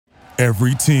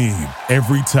Every team,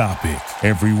 every topic,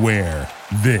 everywhere.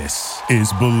 This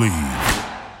is Believe.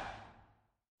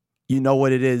 You know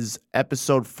what it is,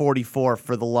 episode 44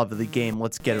 for the love of the game.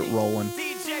 Let's get it rolling.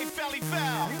 DJ Felly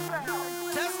Foul.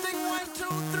 Testing 1, 2,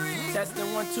 3.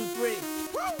 Testing 1, 2, 3.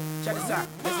 Check this out.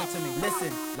 Listen to me.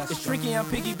 Listen. It's tricky, I'm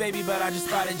picky, baby, but I just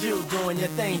spotted you doing your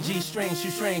thing. G-string,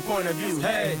 shoestring, point of view.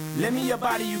 Hey, lend me your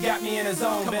body, you got me in a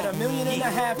zone. Bet $1.5 million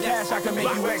cash, I can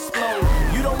make you explode.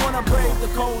 You don't wanna brave the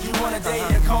cold, you wanna date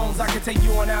the cones. I can take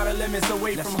you on outer limits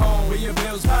away from home. Where your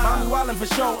bills high. I'm wildin' for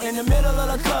show in the middle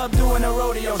of the club doing a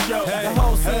rodeo show. The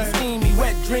whole scene steamy,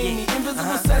 wet, dreamy,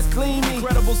 invisible sex, clean me.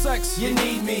 Incredible sex, you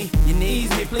need me, you need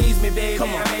me, please me, baby.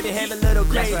 Come on. I maybe have a little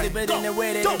crazy, but in the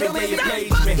way that every day you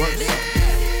plays me.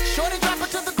 Shorty drop her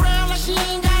to the ground like she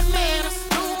ain't got manners.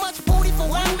 Too much booty for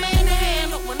one man to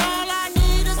handle. When all I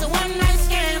need is a one-night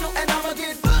scandal, and I'ma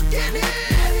get fucking it.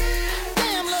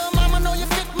 Damn, little mama, know you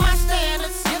fit my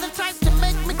standards. You're the type to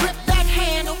make me grip that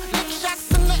handle. Lick shots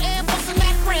in the air, bustin'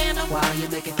 that random. While you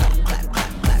make it clap, clap,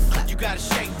 clap, clap, clap. You gotta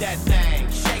shake that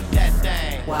thing, shake that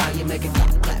thing. While you make it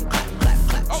clap, clap, clap, clap,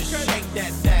 clap. Just shake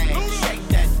that thing, shake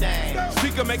that thing.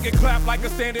 She can make it clap like a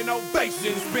standing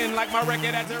ovation. Spin like my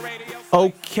record at the radio.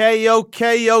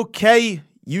 Okay.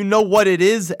 You know what it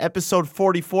is. Episode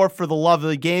 44 for the love of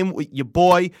the game with your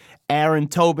boy, Aaron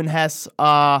Tobin Hess.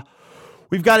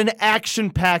 We've got an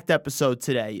action-packed episode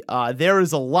today. There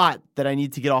is a lot that I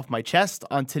need to get off my chest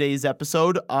on today's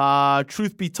episode.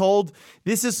 Truth be told,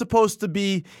 this is supposed to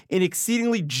be an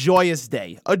exceedingly joyous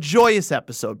day, a joyous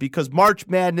episode, because March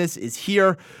Madness is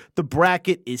here. The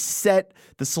bracket is set.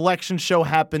 The selection show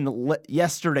happened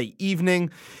yesterday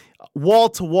evening.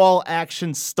 Wall-to-wall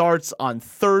action starts on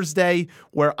Thursday,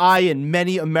 where I and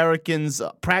many Americans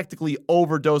practically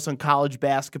overdose on college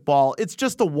basketball. It's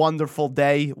just a wonderful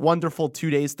day, wonderful 2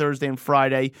 days, Thursday and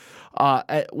Friday,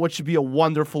 what should be a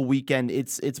wonderful weekend.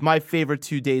 It's my favorite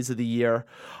 2 days of the year.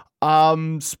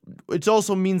 It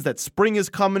also means that spring is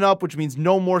coming up, which means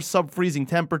no more sub-freezing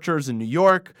temperatures in New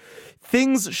York.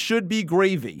 Things should be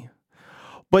gravy.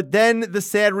 But then the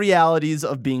sad realities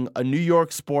of being a New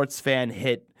York sports fan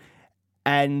hit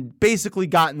and basically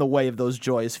got in the way of those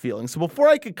joyous feelings. So before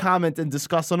I could comment and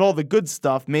discuss on all the good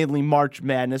stuff, mainly March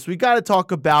Madness, we got to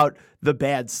talk about the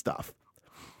bad stuff.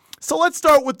 So let's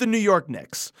start with the New York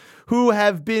Knicks, who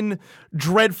have been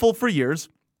dreadful for years.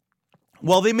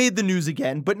 Well, they made the news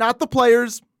again, but not the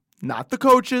players, not the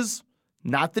coaches,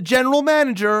 not the general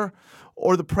manager,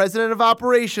 or the president of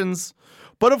operations,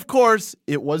 but of course,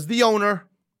 it was the owner.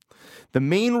 The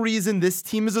main reason this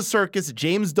team is a circus,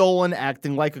 James Dolan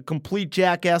acting like a complete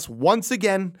jackass once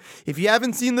again. If you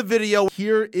haven't seen the video,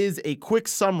 here is a quick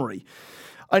summary.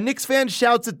 A Knicks fan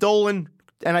shouts at Dolan,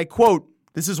 and I quote,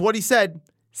 this is what he said,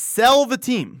 "Sell the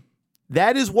team."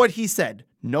 That is what he said.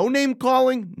 No name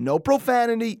calling, no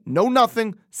profanity, no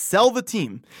nothing. Sell the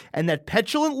team. And that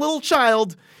petulant little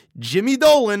child, Jimmy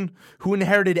Dolan, who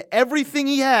inherited everything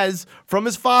he has from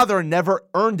his father and never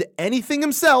earned anything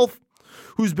himself,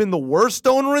 who's been the worst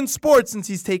owner in sports since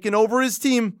he's taken over his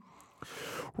team,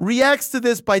 reacts to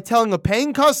this by telling a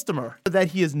paying customer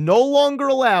that he is no longer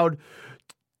allowed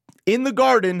in the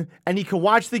Garden and he can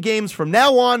watch the games from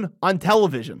now on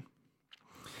television.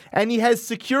 And he has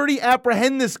security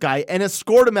apprehend this guy and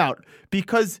escort him out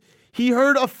because he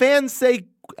heard a fan say,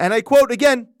 and I quote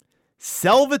again,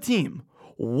 "Sell the team."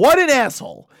 What an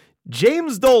asshole.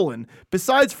 James Dolan,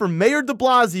 besides for Mayor de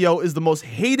Blasio, is the most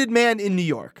hated man in New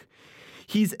York.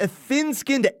 He's a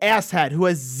thin-skinned asshat who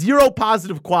has zero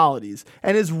positive qualities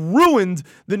and has ruined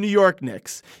the New York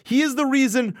Knicks. He is the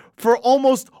reason for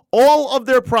almost all of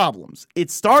their problems.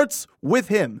 It starts with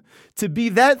him. To be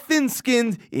that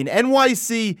thin-skinned in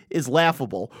NYC is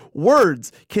laughable.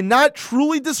 Words cannot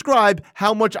truly describe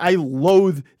how much I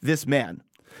loathe this man.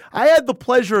 I had the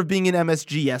pleasure of being in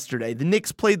MSG yesterday. The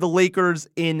Knicks played the Lakers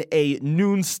in a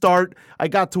noon start. I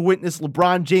got to witness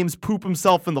LeBron James poop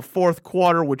himself in the fourth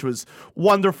quarter, which was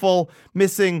wonderful,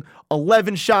 missing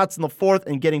 11 shots in the fourth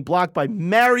and getting blocked by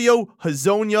Mario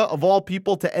Hezonja, of all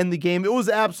people, to end the game. It was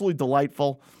absolutely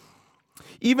delightful.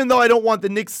 Even though I don't want the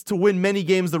Knicks to win many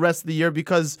games the rest of the year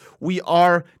because we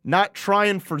are not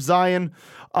trying for Zion,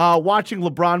 watching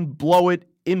LeBron blow it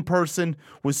in person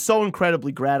was so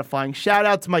incredibly gratifying. Shout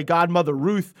out to my godmother,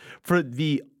 Ruth, for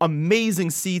the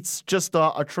amazing seats. Just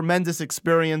a tremendous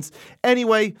experience.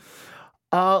 Anyway,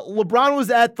 LeBron was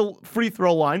at the free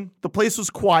throw line. The place was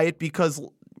quiet because,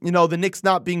 the Knicks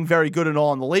not being very good at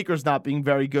all and the Lakers not being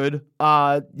very good.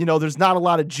 There's not a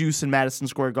lot of juice in Madison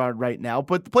Square Garden right now.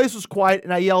 But the place was quiet,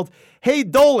 and I yelled, "Hey,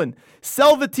 Dolan,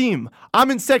 sell the team. I'm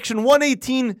in section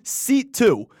 118, seat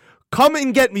 2. Come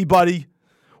and get me, buddy."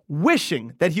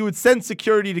 wishing that he would send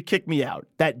security to kick me out,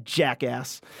 that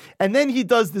jackass. And then he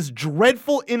does this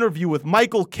dreadful interview with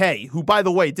Michael Kay, who, by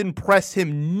the way, didn't press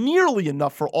him nearly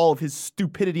enough for all of his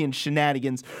stupidity and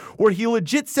shenanigans, where he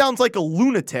legit sounds like a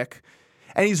lunatic,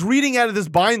 and he's reading out of this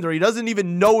binder. He doesn't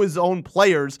even know his own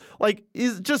players. Like,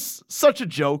 he's just such a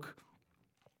joke.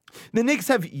 The Knicks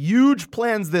have huge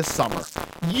plans this summer.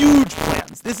 Huge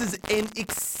plans. This is an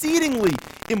exceedingly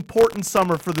important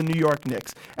summer for the New York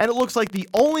Knicks. And it looks like the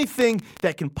only thing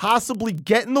that can possibly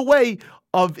get in the way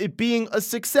of it being a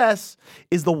success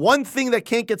is the one thing that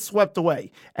can't get swept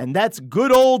away. And that's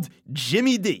good old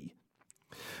Jimmy D.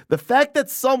 The fact that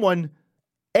someone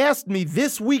asked me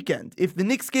this weekend if the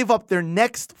Knicks gave up their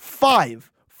next 5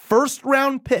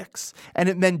 first-round picks, and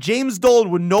it meant James Dolan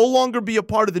would no longer be a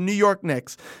part of the New York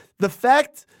Knicks. The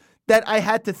fact that I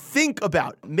had to think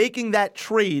about making that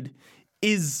trade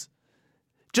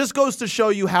just goes to show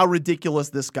you how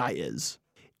ridiculous this guy is.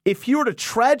 If he were to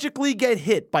tragically get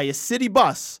hit by a city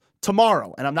bus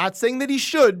tomorrow, and I'm not saying that he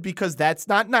should because that's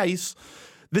not nice,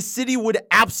 the city would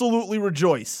absolutely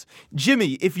rejoice.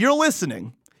 Jimmy, if you're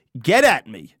listening, get at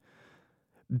me.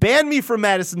 Ban me from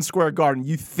Madison Square Garden,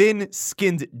 you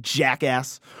thin-skinned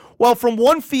jackass. Well, from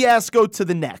one fiasco to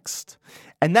the next.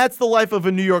 And that's the life of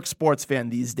a New York sports fan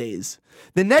these days.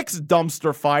 The next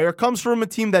dumpster fire comes from a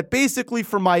team that basically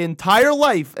for my entire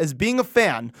life as being a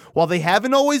fan, while they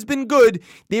haven't always been good,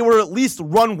 they were at least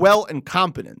run well and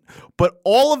competent. But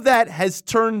all of that has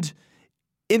turned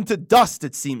into dust,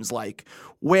 it seems like,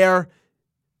 where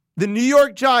the New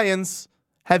York Giants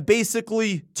have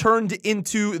basically turned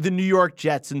into the New York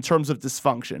Jets in terms of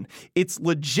dysfunction. It's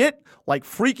legit like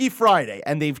Freaky Friday,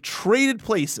 and they've traded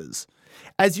places.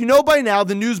 As you know by now,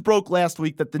 the news broke last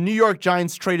week that the New York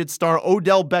Giants traded star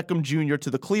Odell Beckham Jr. to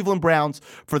the Cleveland Browns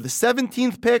for the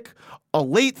 17th pick, a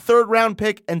late third-round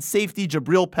pick, and safety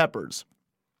Jabril Peppers.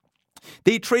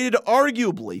 They traded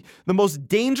arguably the most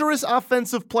dangerous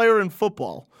offensive player in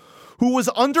football, who was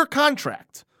under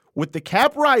contract, with the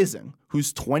cap rising,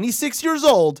 who's 26 years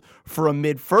old, for a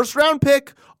mid-first round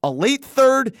pick, a late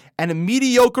third, and a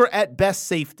mediocre at best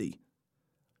safety.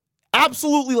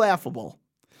 Absolutely laughable.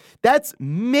 That's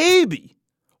maybe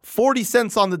 40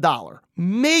 cents on the dollar.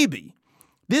 Maybe.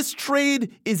 This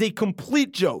trade is a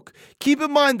complete joke. Keep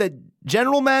in mind that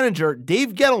general manager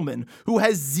Dave Gettleman, who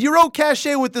has zero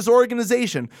cachet with this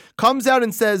organization, comes out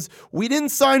and says, "We didn't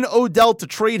sign Odell to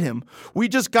trade him. We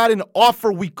just got an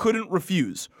offer we couldn't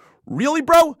refuse." Really,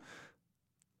 bro?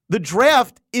 The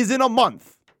draft is in a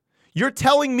month. You're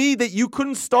telling me that you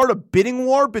couldn't start a bidding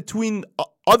war between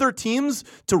other teams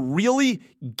to really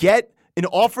get an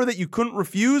offer that you couldn't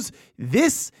refuse?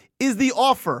 This is the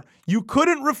offer you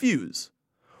couldn't refuse.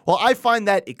 Well, I find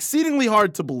that exceedingly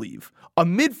hard to believe. A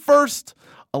mid-first,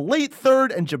 a late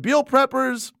third, and Jabril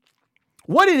Peppers.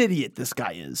 What an idiot this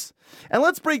guy is. And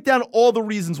let's break down all the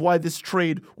reasons why this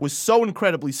trade was so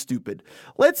incredibly stupid.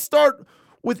 Let's start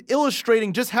with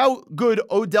illustrating just how good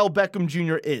Odell Beckham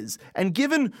Jr. is. And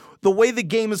given the way the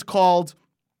game is called,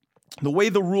 the way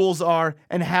the rules are,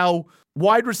 and how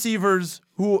wide receivers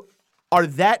who are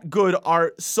that good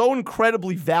are so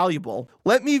incredibly valuable,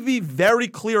 let me be very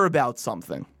clear about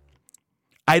something.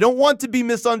 I don't want to be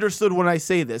misunderstood when I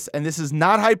say this, and this is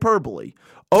not hyperbole.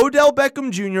 Odell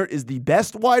Beckham Jr. is the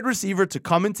best wide receiver to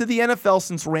come into the NFL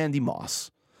since Randy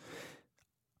Moss.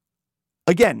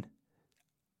 Again,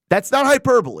 that's not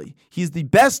hyperbole. He's the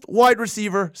best wide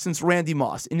receiver since Randy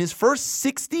Moss. In his first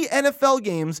 60 NFL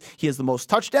games, he has the most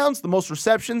touchdowns, the most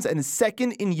receptions, and is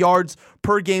second in yards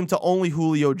per game to only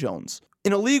Julio Jones.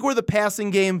 In a league where the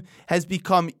passing game has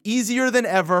become easier than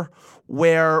ever,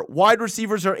 where wide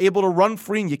receivers are able to run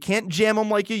free and you can't jam them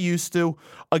like you used to,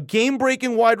 a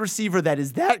game-breaking wide receiver that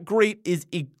is that great is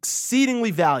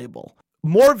exceedingly valuable.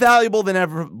 More valuable than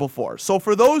ever before. So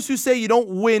for those who say you don't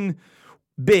win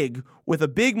big with a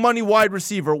big money wide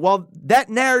receiver, well, that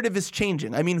narrative is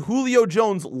changing. I mean, Julio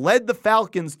Jones led the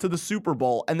Falcons to the Super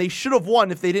Bowl, and they should have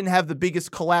won if they didn't have the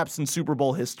biggest collapse in Super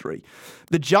Bowl history.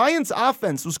 The Giants'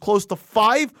 offense was close to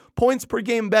 5 points per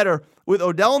game better with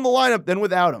Odell in the lineup than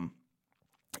without him.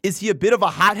 Is he a bit of a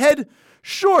hothead?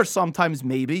 Sure, sometimes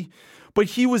maybe. But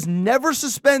he was never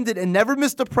suspended and never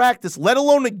missed a practice, let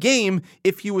alone a game,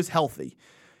 if he was healthy.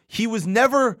 He was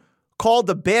never called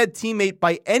a bad teammate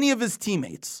by any of his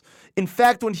teammates. In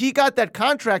fact, when he got that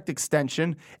contract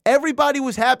extension, everybody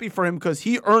was happy for him because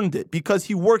he earned it, because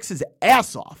he works his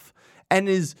ass off and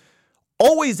is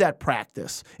always at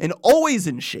practice and always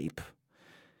in shape.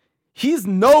 He's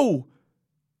no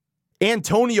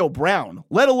Antonio Brown,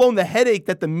 let alone the headache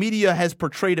that the media has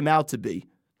portrayed him out to be.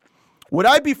 Would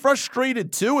I be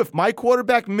frustrated too if my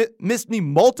quarterback missed me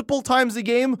multiple times a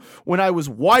game when I was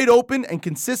wide open and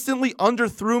consistently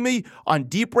underthrew me on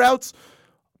deep routes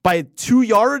by 2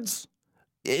 yards?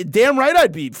 Damn right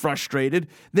I'd be frustrated.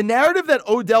 The narrative that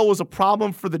Odell was a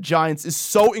problem for the Giants is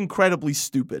so incredibly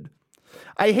stupid.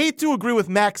 I hate to agree with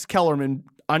Max Kellerman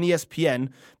on ESPN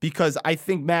because I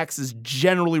think Max is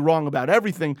generally wrong about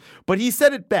everything, but he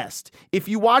said it best. If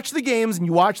you watch the games and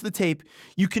you watch the tape,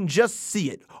 you can just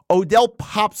see it. Odell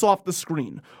pops off the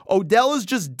screen. Odell is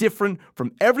just different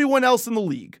from everyone else in the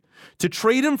league. To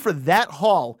trade him for that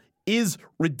haul is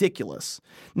ridiculous.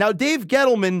 Now, Dave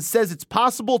Gettleman says it's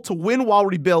possible to win while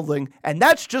rebuilding, and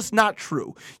that's just not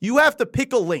true. You have to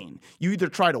pick a lane. You either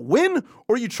try to win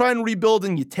or you try and rebuild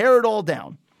and you tear it all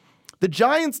down. The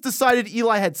Giants decided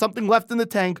Eli had something left in the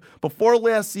tank before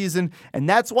last season, and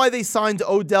that's why they signed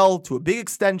Odell to a big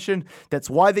extension. That's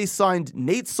why they signed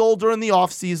Nate Solder in the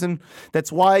offseason.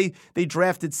 That's why they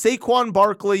drafted Saquon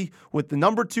Barkley with the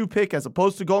number 2 pick as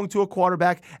opposed to going to a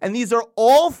quarterback. And these are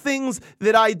all things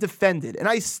that I defended, and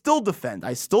I still defend.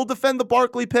 I still defend the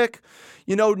Barkley pick.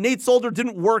 You know, Nate Solder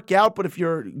didn't work out, but if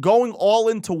you're going all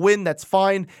in to win, that's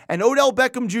fine. And Odell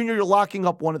Beckham Jr., you're locking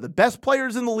up one of the best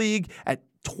players in the league at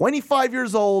 25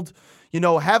 years old,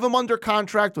 have him under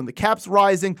contract when the cap's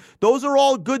rising. Those are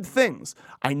all good things.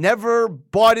 I never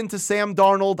bought into Sam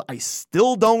Darnold. I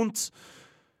still don't.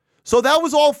 So that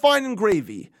was all fine and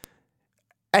gravy.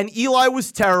 And Eli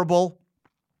was terrible.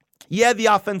 Yeah, the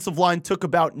offensive line took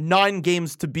about 9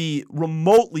 games to be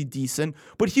remotely decent,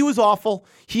 but he was awful.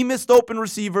 He missed open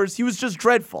receivers. He was just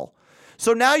dreadful.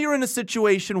 So now you're in a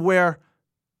situation where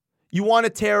you want to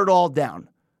tear it all down.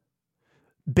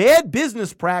 Bad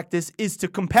business practice is to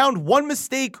compound one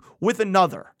mistake with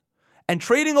another. And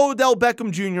trading Odell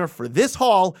Beckham Jr. for this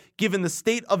haul, given the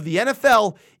state of the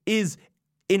NFL, is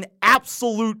an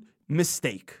absolute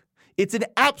mistake. It's an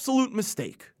absolute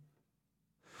mistake.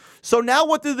 So now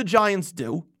what do the Giants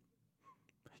do?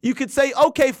 You could say,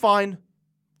 okay, fine.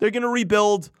 They're going to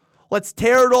rebuild. Let's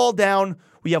tear it all down.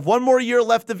 We have 1 more year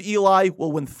left of Eli.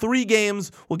 We'll win 3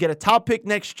 games. We'll get a top pick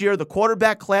next year. The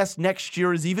quarterback class next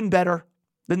year is even better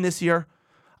than this year.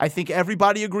 I think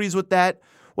everybody agrees with that.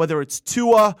 Whether it's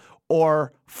Tua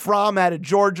or Fromm out of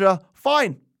Georgia,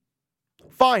 fine.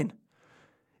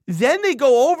 Then they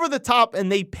go over the top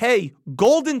and they pay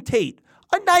Golden Tate,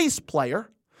 a nice player,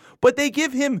 but they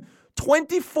give him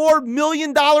 $24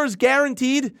 million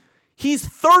guaranteed. He's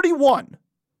 31.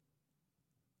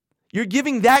 You're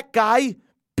giving that guy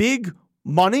big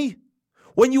money?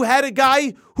 When you had a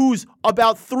guy who's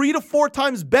about 3 to 4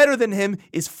 times better than him,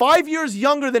 is 5 years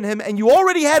younger than him, and you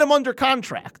already had him under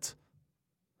contract.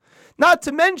 Not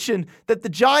to mention that the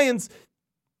Giants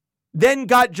then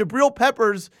got Jabril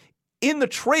Peppers in the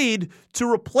trade to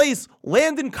replace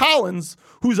Landon Collins,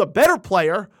 who's a better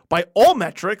player by all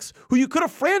metrics, who you could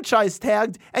have franchise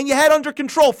tagged and you had under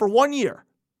control for 1 year.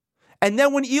 And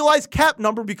then when Eli's cap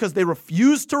number, because they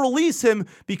refused to release him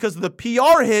because of the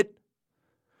PR hit,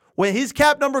 when his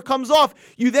cap number comes off,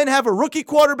 you then have a rookie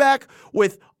quarterback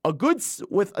with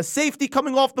a safety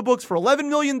coming off the books for $11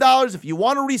 million. If you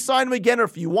want to re-sign him again, or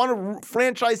if you want to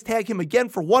franchise tag him again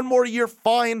for 1 more year,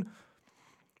 fine.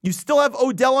 You still have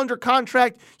Odell under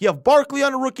contract. You have Barkley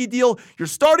on a rookie deal. Your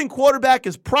starting quarterback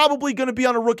is probably going to be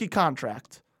on a rookie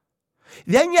contract.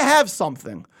 Then you have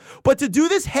something. But to do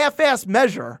this half-ass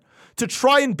measure to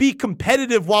try and be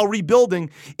competitive while rebuilding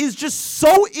is just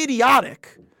so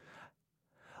idiotic.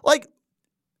 Like,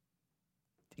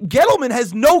 Gettleman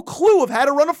has no clue of how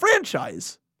to run a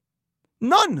franchise.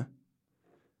 None.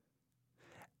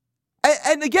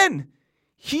 And again,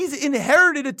 he's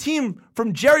inherited a team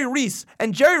from Jerry Reese,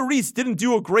 and Jerry Reese didn't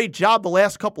do a great job the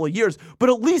last couple of years, but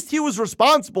at least he was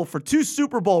responsible for 2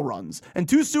 Super Bowl runs and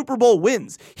 2 Super Bowl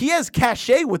wins. He has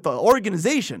cachet with the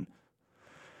organization.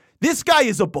 This guy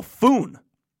is a buffoon.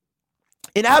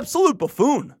 An absolute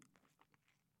buffoon.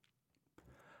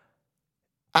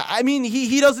 I mean,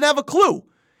 he doesn't have a clue.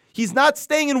 He's not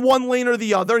staying in one lane or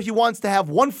the other. He wants to have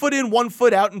 1 foot in, 1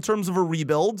 foot out in terms of a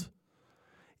rebuild.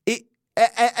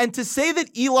 And to say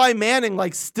that Eli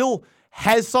Manning still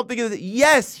has something,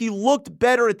 yes, he looked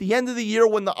better at the end of the year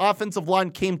when the offensive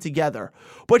line came together,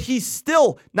 but he's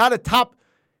still not a top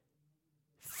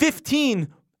 15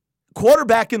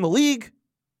 quarterback in the league,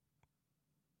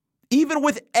 even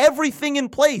with everything in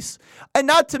place. And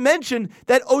not to mention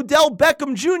that Odell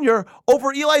Beckham Jr.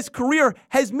 over Eli's career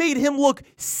has made him look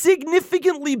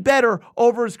significantly better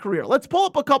over his career. Let's pull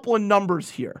up a couple of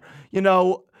numbers here.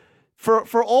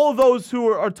 For all of those who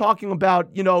are talking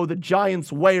about, the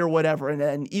Giants way or whatever,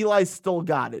 and Eli's still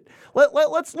got it.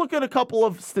 Let's look at a couple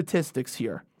of statistics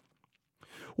here.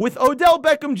 With Odell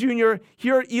Beckham Jr.,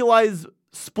 here are Eli's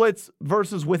splits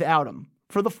versus without him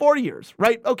for the 4 years,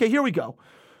 right? Okay, here we go.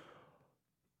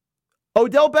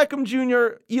 Odell Beckham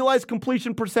Jr., Eli's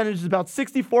completion percentage is about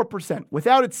 64%.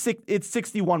 Without it, it's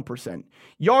 61%.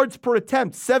 Yards per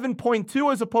attempt,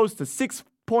 7.2 as opposed to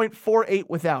 6.48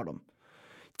 without him.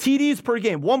 TDs per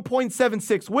game,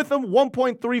 1.76 with him,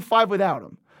 1.35 without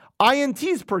him.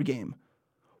 INTs per game,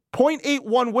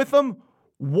 0.81 with him,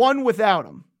 1 without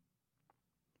him.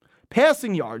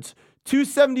 Passing yards,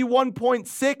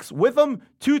 271.6 with him,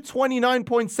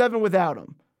 229.7 without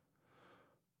him.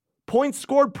 Points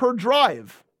scored per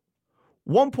drive,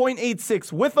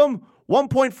 1.86 with him,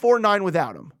 1.49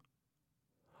 without him.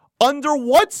 Under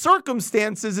what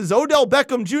circumstances is Odell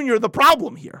Beckham Jr. the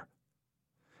problem here?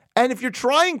 And if you're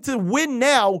trying to win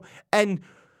now and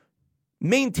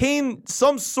maintain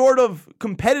some sort of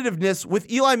competitiveness with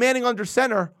Eli Manning under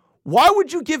center, why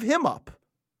would you give him up?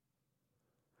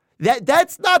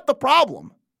 That's not the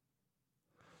problem.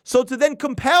 So to then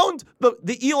compound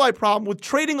the Eli problem with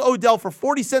trading Odell for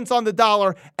 40 cents on the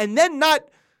dollar and then not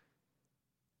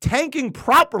tanking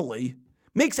properly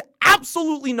makes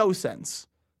absolutely no sense.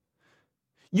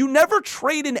 You never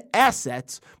trade an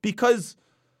asset because,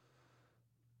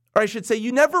 or I should say,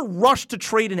 you never rush to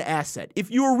trade an asset.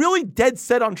 If you were really dead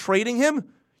set on trading him,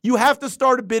 you have to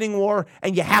start a bidding war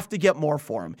and you have to get more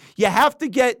for him. You have to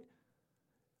get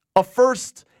a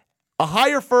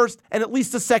higher first, and at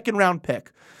least a second round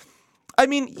pick. I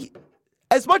mean,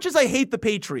 as much as I hate the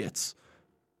Patriots,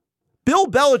 Bill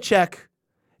Belichick,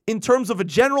 in terms of a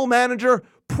general manager,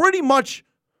 pretty much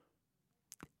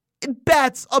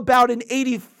bats about an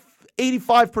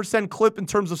 85% clip in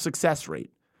terms of success rate.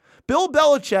 Bill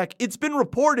Belichick, it's been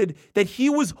reported that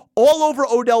he was all over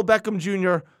Odell Beckham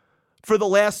Jr. for the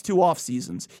last 2 off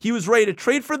seasons. He was ready to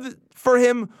trade for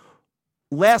him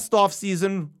last off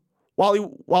season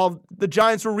while the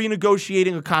Giants were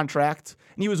renegotiating a contract,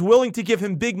 and he was willing to give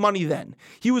him big money then.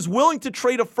 He was willing to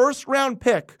trade a first-round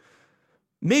pick,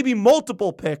 maybe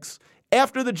multiple picks,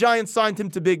 after the Giants signed him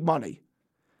to big money.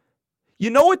 You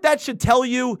know what that should tell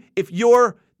you if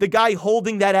you're the guy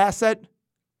holding that asset?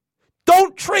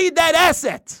 Don't trade that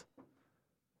asset.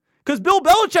 Because Bill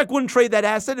Belichick wouldn't trade that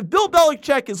asset. If Bill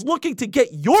Belichick is looking to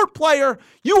get your player,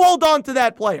 you hold on to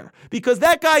that player. Because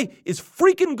that guy is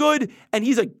freaking good and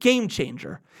he's a game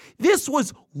changer. This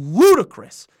was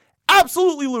ludicrous.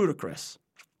 Absolutely ludicrous.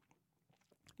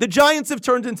 The Giants have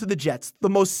turned into the Jets. The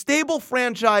most stable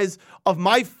franchise of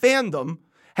my fandom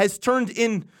has turned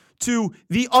into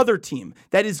the other team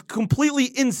that is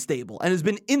completely unstable and has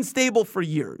been unstable for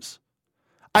years.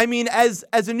 I mean, as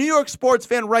a New York sports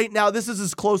fan right now, this is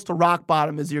as close to rock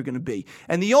bottom as you're going to be.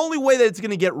 And the only way that it's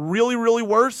going to get really, really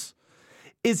worse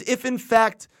is if, in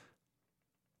fact,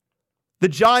 the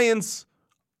Giants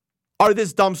are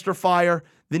this dumpster fire,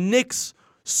 the Knicks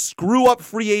screw up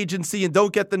free agency and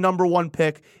don't get the number 1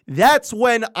 pick. That's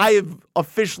when I have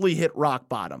officially hit rock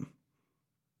bottom.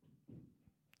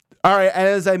 All right, and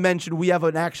as I mentioned, we have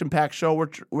an action-packed show. We're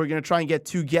going to try and get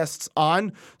 2 guests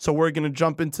on, so we're going to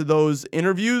jump into those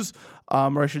interviews,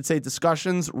 or I should say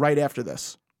discussions, right after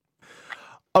this.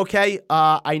 Okay,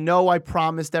 I know I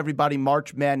promised everybody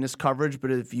March Madness coverage, but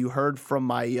if you heard from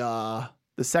my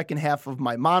the second half of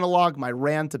my monologue, my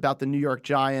rant about the New York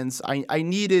Giants, I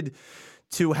needed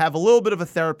to have a little bit of a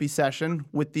therapy session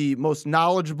with the most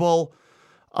knowledgeable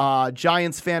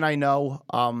Giants fan I know.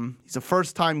 He's a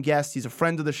first-time guest. He's a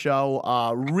friend of the show.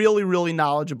 Really, really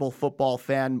knowledgeable football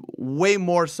fan, way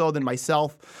more so than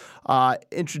myself.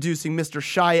 Introducing Mr.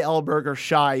 Shai Elberger.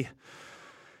 Shai,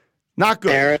 not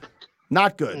good. Aaron,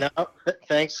 not good. No,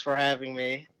 thanks for having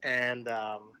me. And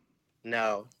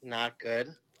no, not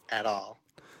good at all.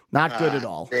 Not good at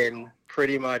all. Been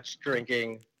pretty much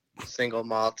drinking single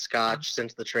malt scotch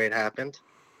since the trade happened.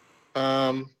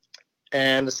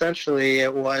 And essentially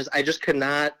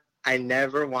I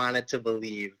never wanted to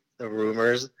believe the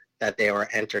rumors that they were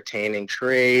entertaining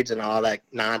trades and all that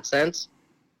nonsense.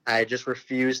 I just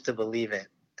refused to believe it.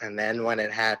 And then when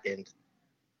it happened,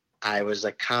 I was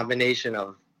a combination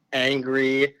of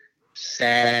angry,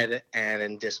 sad, and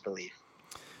in disbelief.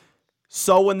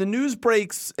 So when the news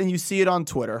breaks and you see it on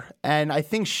Twitter, and I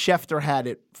think Schefter had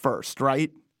it first,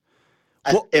 right?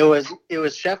 It was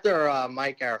Schefter or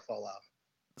Mike Garafolo.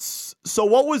 So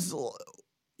what was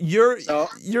you're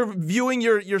viewing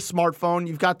your smartphone,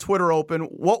 you've got Twitter open.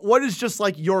 What is just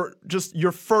like your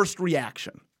first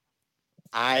reaction?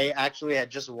 I actually had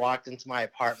just walked into my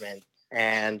apartment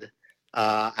and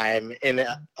I'm in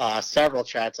several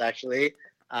chats actually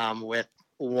with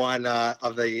one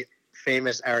of the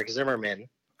famous Eric Zimmerman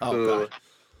who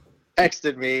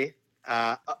texted me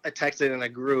texted in a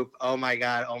group, oh my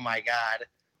God,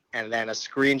 and then a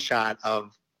screenshot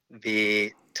of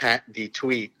the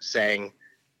tweet saying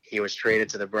he was traded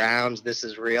to the Browns. This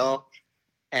is real.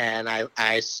 And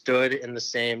I stood in the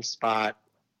same spot,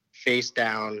 face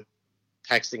down,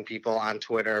 texting people on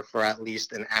Twitter for at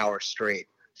least an hour straight.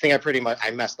 I think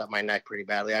I messed up my neck pretty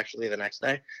badly, actually, the next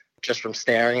day, just from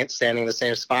standing in the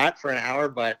same spot for an hour.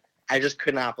 But I just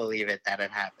could not believe it that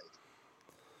it happened.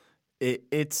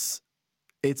 It's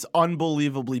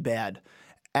unbelievably bad.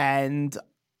 And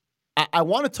I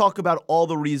want to talk about all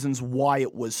the reasons why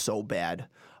it was so bad.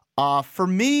 For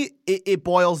me, it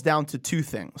boils down to two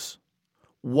things.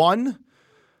 One,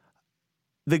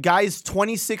 the guy's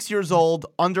 26 years old,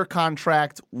 under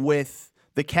contract with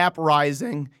the cap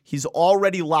rising. He's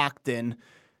already locked in.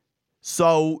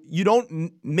 So you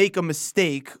don't make a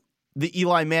mistake, the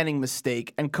Eli Manning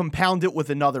mistake, and compound it with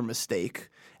another mistake.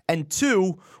 And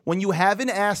two, when you have an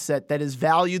asset that is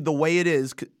valued the way it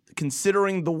is,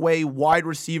 considering the way wide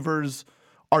receivers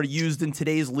are used in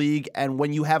today's league, and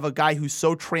when you have a guy who's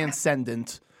so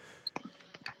transcendent,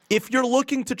 if you're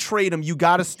looking to trade him, you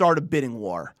got to start a bidding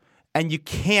war. And you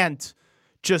can't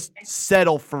just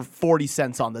settle for 40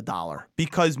 cents on the dollar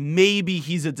because maybe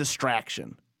he's a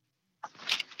distraction.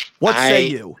 What say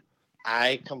you?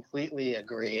 I completely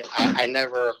agree. I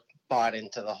never bought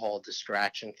into the whole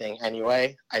distraction thing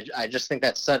anyway. I just think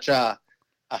that's such a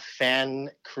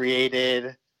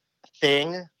fan-created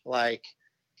thing. Like,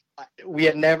 we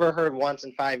had never heard once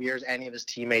in 5 years any of his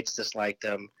teammates disliked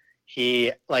him.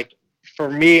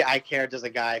 For me, I care, does a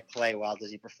guy play well?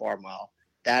 Does he perform well?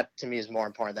 That, to me, is more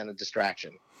important than a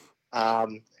distraction.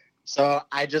 So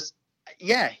I just,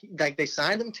 they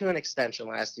signed him to an extension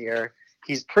last year.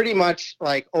 He's pretty much,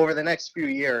 over the next few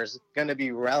years, going to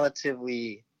be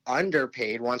relatively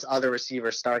underpaid once other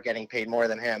receivers start getting paid more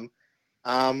than him.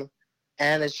 And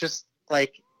it's just,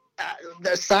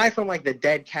 aside from, the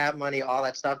dead cap money, all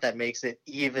that stuff that makes it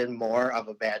even more of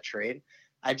a bad trade,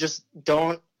 I just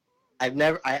don't,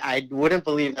 I wouldn't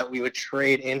believe that we would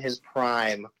trade in his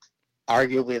prime,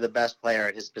 arguably the best player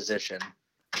at his position,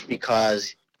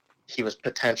 because he was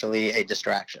potentially a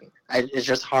distraction. It's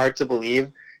just hard to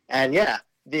believe. And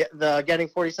the getting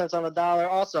 40 cents on the dollar.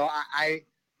 Also,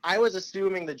 I was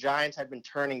assuming the Giants had been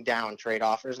turning down trade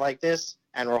offers like this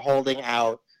and were holding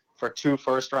out for 2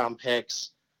 first-round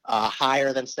picks,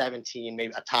 higher than 17,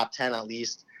 maybe a top 10 at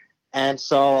least. And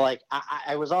so,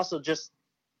 I was also just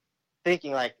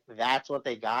thinking, that's what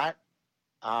they got.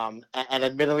 And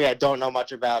admittedly, I don't know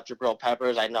much about Jabril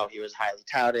Peppers. I know he was highly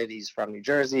touted. He's from New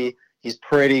Jersey. He's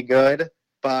pretty good.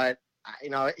 But,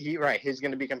 he's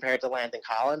going to be compared to Landon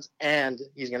Collins, and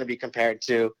he's going to be compared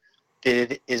to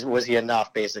was he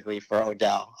enough, basically, for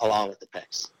Odell, along with the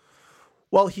picks.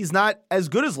 Well, he's not as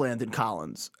good as Landon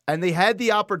Collins. And they had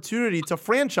the opportunity to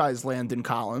franchise Landon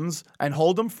Collins and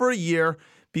hold him for a year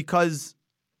because,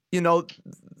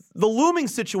 the looming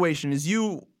situation, as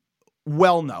you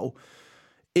well know,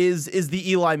 is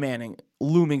the Eli Manning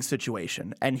looming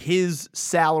situation and his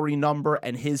salary number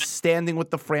and his standing with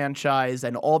the franchise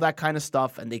and all that kind of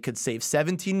stuff. And they could save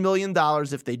 $17 million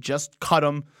if they just cut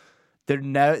him. They're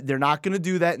not going to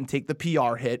do that and take the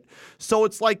PR hit. So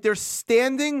it's like they're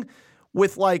standing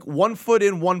with 1 foot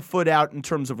in, 1 foot out in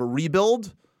terms of a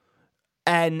rebuild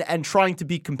and trying to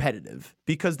be competitive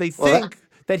because they think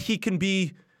that he can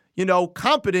be,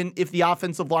 competent if the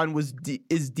offensive line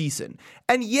is decent.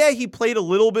 And he played a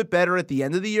little bit better at the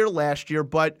end of the year last year,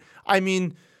 but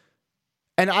and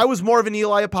I was more of an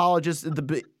Eli apologist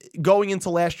going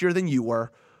into last year than you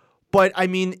were, but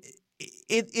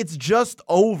it's just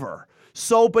over.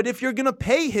 So, but if you're going to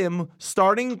pay him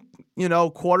starting,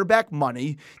 quarterback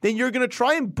money, then you're going to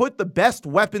try and put the best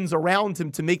weapons around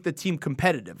him to make the team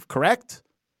competitive, correct?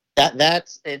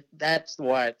 That's it. That's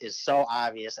what is so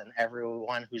obvious, and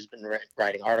everyone who's been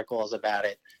writing articles about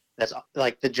it. That's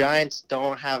the Giants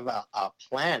don't have a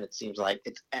plan. It seems like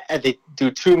they do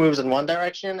 2 moves in one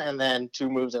direction and then 2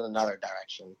 moves in another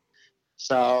direction.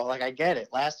 So, I get it.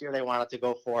 Last year they wanted to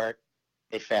go for it,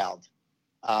 they failed.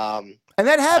 And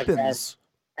that happens.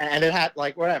 And it had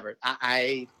whatever.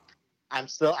 I'm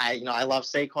still, I love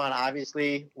Saquon,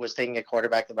 obviously, was taking a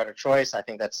quarterback the better choice. I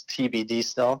think that's TBD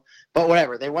still. But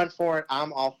whatever, they went for it.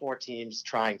 I'm all for teams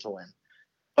trying to win.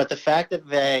 But the fact that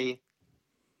they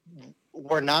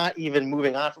were not even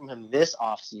moving on from him this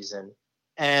offseason,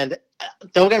 and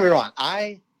don't get me wrong,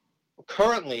 I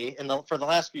currently, for the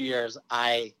last few years,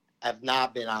 I have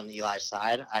not been on Eli's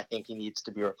side. I think he needs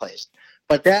to be replaced.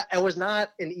 But I was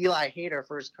not an Eli hater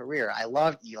for his career. I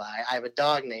loved Eli. I have a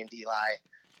dog named Eli.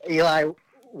 Eli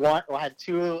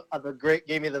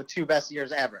gave me the 2 best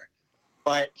years ever.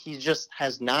 but he just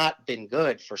has not been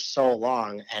good for so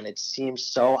long, and it seems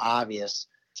so obvious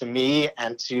to me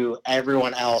and to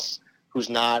everyone else who's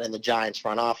not in the Giants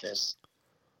front office.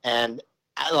 And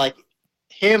I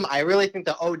really think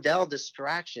the Odell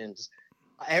distractions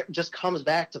just comes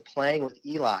back to playing with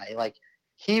Eli. Like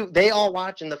they all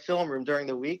watch in the film room during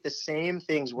the week the same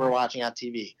things we're watching on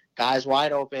TV. Guys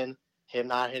wide open, him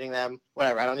not hitting them,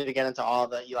 whatever. I don't need to get into all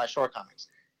the Eli shortcomings.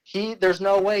 There's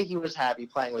no way he was happy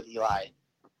playing with Eli.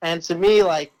 And to me,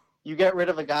 like, you get rid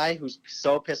of a guy who's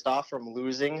so pissed off from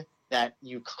losing that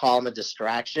you call him a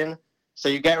distraction. So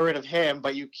you get rid of him,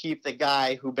 but you keep the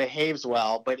guy who behaves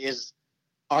well, but is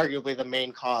arguably the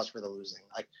main cause for the losing.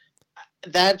 Like,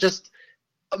 that just,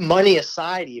 money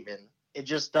aside even, it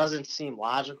just doesn't seem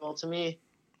logical to me.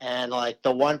 And, like,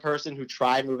 the one person who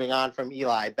tried moving on from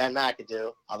Eli, Ben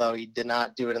McAdoo, although he did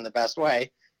not do it in the best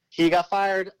way, he got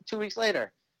fired 2 weeks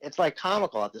later. It's, like,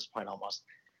 comical at this point almost.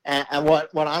 And what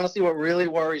honestly, what really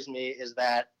worries me is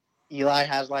that Eli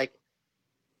has, like,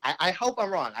 I hope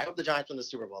I'm wrong. I hope the Giants win the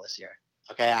Super Bowl this year.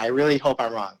 Okay, I really hope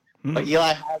I'm wrong. But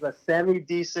Eli has a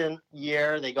semi-decent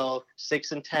year. They go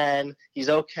 6-10. He's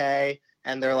okay.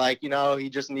 And they're like, he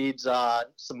just needs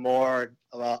some more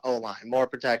O-line, more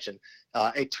protection,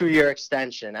 a 2-year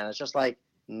extension. And it's just like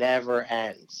never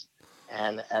ends.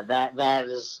 And that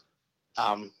is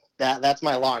that's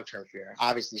my long-term fear.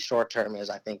 Obviously, short-term is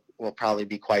I think will probably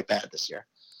be quite bad this year.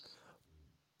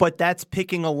 But that's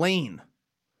picking a lane.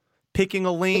 Picking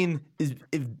a lane is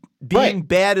being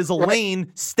bad as a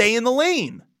lane. Stay in the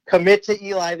lane. Commit to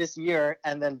Eli this year,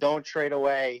 and then don't trade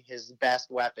away his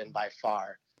best weapon by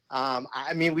far.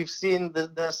 I mean, we've seen the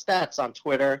stats on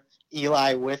Twitter.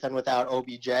 Eli with and without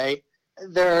OBJ,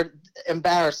 they're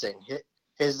embarrassing.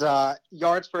 His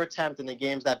yards per attempt in the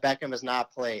games that Beckham has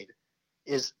not played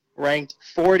is ranked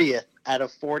 40th out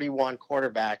of 41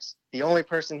 quarterbacks. The only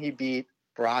person he beat,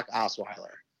 Brock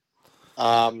Osweiler.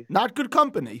 Not good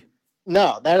company.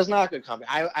 No, that is not good company.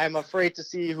 I'm afraid to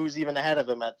see who's even ahead of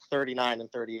him at 39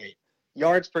 and 38.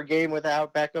 Yards per game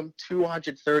without Beckham,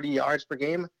 230 yards per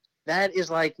game. That is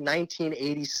like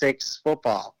 1986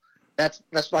 football. That's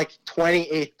like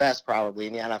 28th best probably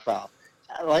in the NFL.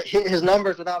 Like his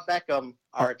numbers without Beckham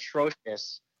are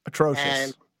atrocious.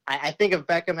 And I think if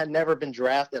Beckham had never been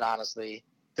drafted, honestly,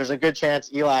 there's a good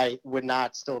chance Eli would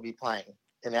not still be playing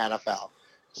in the NFL.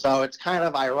 So it's kind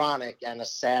of ironic and a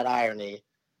sad irony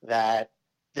that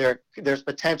there's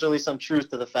potentially some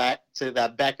truth to the fact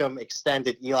that Beckham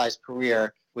extended Eli's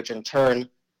career, which in turn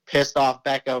pissed off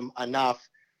Beckham enough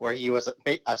where he was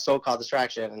a so-called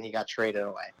distraction and he got traded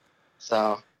away.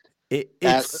 So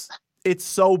it's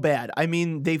so bad. I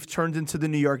mean, they've turned into the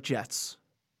New York Jets.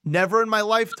 Never in my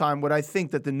lifetime would I think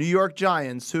that the New York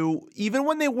Giants, who even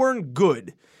when they weren't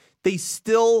good, they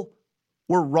still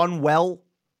were run well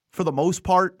for the most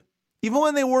part. Even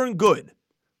when they weren't good,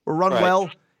 were run well.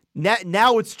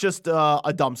 Now it's just a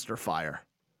dumpster fire.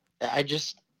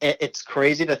 It's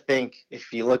crazy to think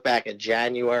if you look back at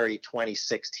January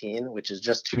 2016, which is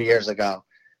just 2 years ago,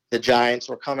 the Giants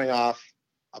were coming off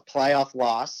a playoff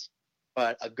loss,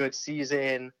 but a good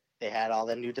season. They had all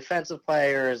the new defensive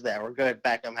players that were good.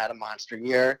 Beckham had a monster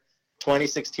year.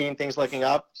 2016, things looking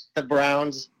up. The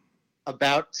Browns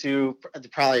about to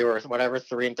probably were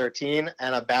 3-13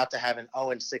 and about to have an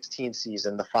 0-16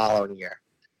 season the following year.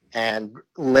 And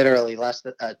literally less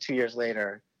than 2 years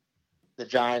later, the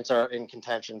Giants are in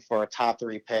contention for a top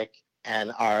 3 pick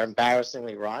and are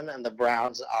embarrassingly run, and the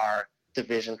Browns are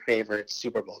division favorite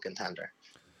Super Bowl contender.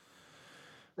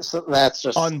 So that's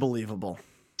just unbelievable.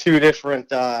 Two different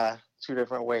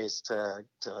ways to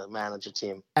manage a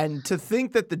team. And to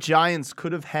think that the Giants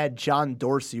could have had John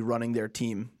Dorsey running their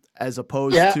team as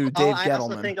opposed to Dave Gettleman. I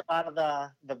also think a lot of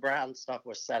the Brown stuff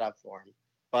was set up for him.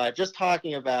 But just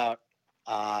talking about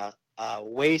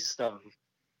waste of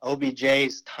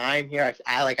OBJ's time here,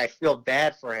 I feel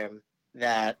bad for him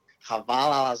that Haval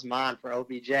Al-Azman for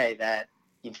OBJ, that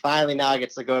he finally now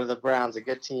gets to go to the Browns, a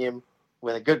good team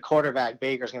with a good quarterback.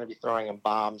 Baker's going to be throwing him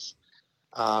bombs.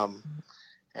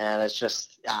 And it's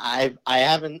just,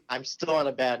 I'm still in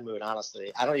a bad mood,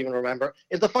 honestly. I don't even remember.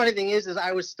 The funny thing is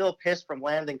I was still pissed from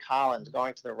Landon Collins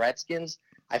going to the Redskins.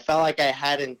 I felt like I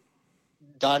hadn't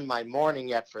done my mourning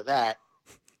yet for that.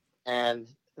 And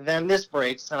then this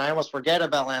breaks, and I almost forget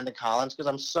about Landon Collins because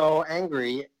I'm so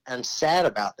angry and sad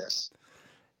about this.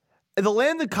 The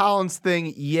Landon Collins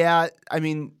thing, I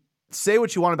mean, say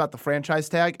what you want about the franchise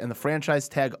tag, and the franchise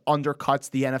tag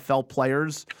undercuts the NFL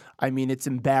players. I mean, it's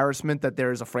embarrassment that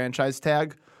there is a franchise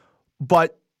tag,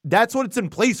 but that's what it's in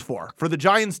place for the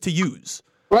Giants to use.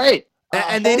 Right.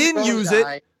 And they didn't use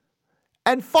it.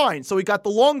 And fine. So he got the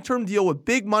long-term deal with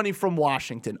big money from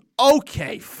Washington.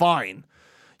 Okay, fine.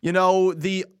 You know,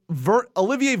 the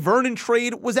Olivier Vernon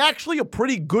trade was actually a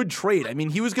pretty good trade. I mean,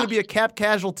 he was going to be a cap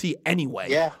casualty anyway.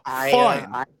 Yeah,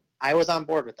 fine. I was on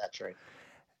board with that trade.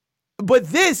 But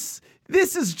this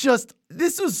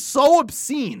was so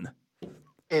obscene.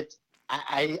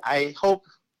 I hope,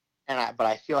 but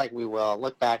I feel like we will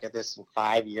look back at this in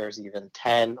 5 years, even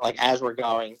 10, like as we're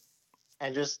going,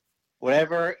 and just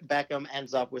whatever Beckham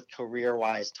ends up with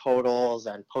career-wise totals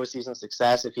and postseason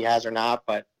success, if he has or not,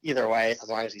 but either way, as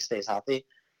long as he stays healthy,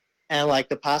 and like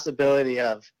the possibility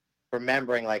of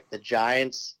remembering like the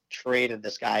Giants traded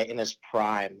this guy in his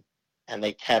prime, and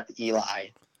they kept Eli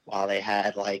while they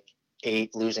had like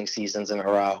 8 losing seasons in a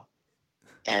row.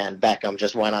 And Beckham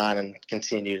just went on and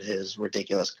continued his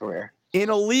ridiculous career. In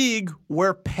a league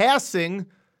where passing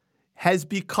has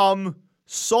become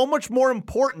so much more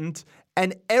important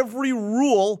and every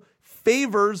rule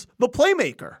favors the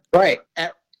playmaker. Right.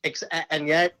 And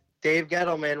yet Dave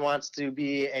Gettleman wants to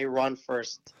be a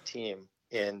run-first team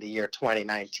in the year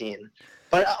 2019.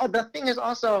 But the thing is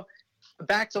also,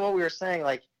 back to what we were saying,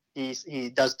 like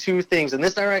he does 2 things. In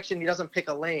this direction, he doesn't pick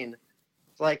a lane.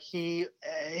 Like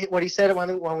what he said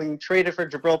when we traded for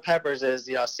Jabril Peppers is,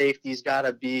 you know, safety's got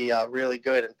to be really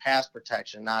good in pass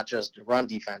protection, not just run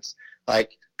defense.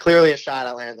 Like clearly a shot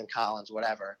at Landon Collins,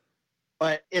 whatever.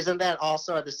 But isn't that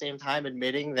also at the same time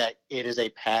admitting that it is a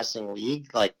passing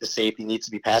league? Like the safety needs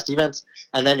to be pass defense,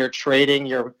 and then you're trading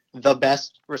the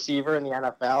best receiver in the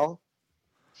NFL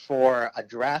for a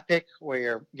draft pick where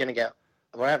you're gonna get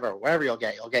whatever you'll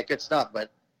get good stuff.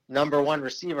 But number 1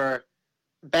 receiver.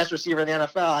 Best receiver in the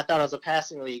NFL, I thought it was a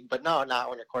passing league, but no, not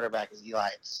when your quarterback is Eli.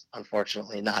 It's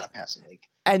unfortunately not a passing league.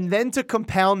 And then to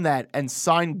compound that and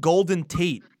sign Golden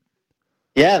Tate.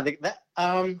 Yeah.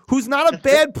 Who's not a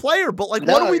bad player, but like,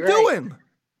 what are we doing?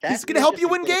 He's going to help you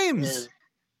win games.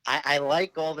 I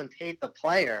like Golden Tate, the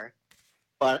player,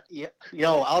 but you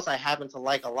know what else I happen to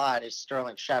like a lot is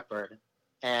Sterling Shepard.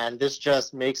 And this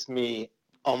just makes me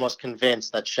almost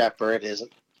convinced that Shepard is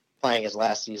playing his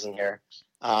last season here.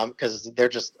 Because they're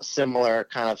just a similar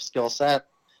kind of skill set.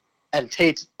 And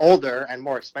Tate's older and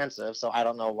more expensive, so I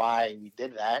don't know why we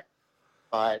did that.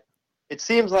 But it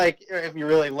seems like if you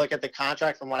really look at the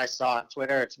contract from what I saw on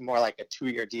Twitter, it's more like a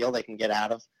 2-year deal they can get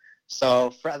out of. So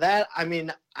for that, I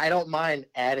mean, I don't mind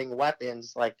adding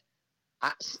weapons. Like,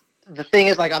 the thing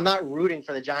is, like, I'm not rooting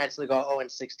for the Giants to go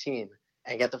 0-16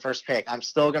 and get the first pick. I'm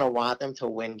still going to want them to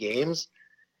win games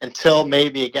until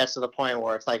maybe it gets to the point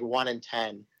where it's like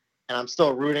 1-10. And I'm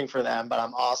still rooting for them, but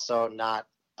I'm also not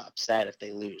upset if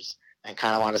they lose and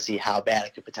kind of want to see how bad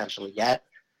it could potentially get.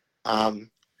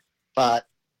 But,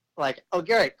 like,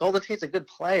 Garrett, Golden Tate's a good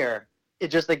player. It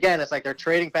just, again, it's like they're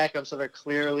trading Beckham, so they're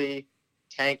clearly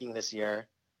tanking this year.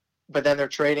 But then they're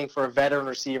trading for a veteran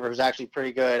receiver who's actually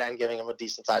pretty good and giving him a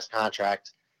decent-sized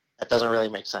contract. That doesn't really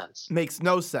make sense. Makes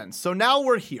no sense. So now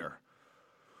we're here.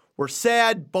 We're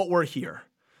sad, but we're here.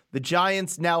 The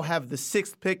Giants now have the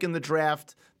 6th pick in the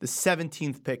draft, the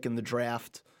 17th pick in the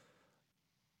draft.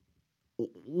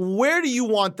 Where do you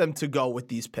want them to go with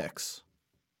these picks?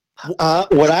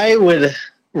 What I would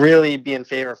really be in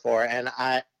favor for, and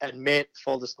I admit,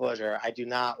 full disclosure, I do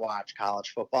not watch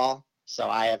college football, so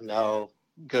I have no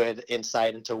good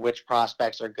insight into which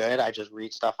prospects are good. I just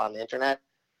read stuff on the internet.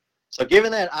 So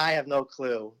given that I have no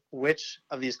clue which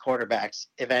of these quarterbacks,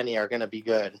 if any, are going to be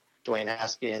good, Dwayne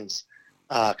Haskins,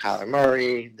 Kyler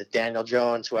Murray, the Daniel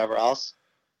Jones, whoever else.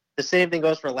 The same thing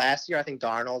goes for last year. I think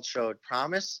Darnold showed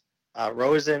promise.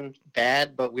 Rosen,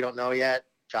 bad, but we don't know yet.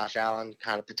 Josh Allen,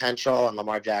 kind of potential, and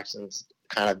Lamar Jackson's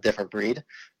kind of different breed,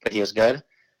 but he was good.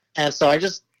 And so I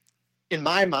just, in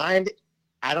my mind,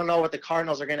 I don't know what the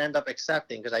Cardinals are going to end up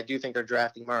accepting because I do think they're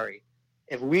drafting Murray.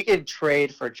 If we could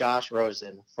trade for Josh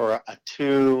Rosen for a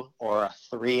 2 or a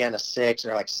 3 and a 6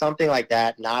 or like something like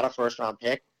that, not a first-round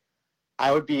pick,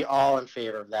 I would be all in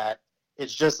favor of that.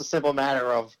 It's just a simple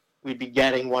matter of we'd be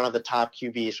getting one of the top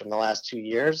QBs from the last 2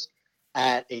 years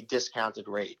at a discounted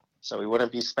rate. So we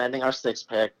wouldn't be spending our 6th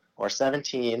pick or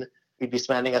 17. We'd be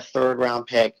spending a 3rd-round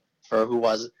pick for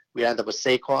we'd end up with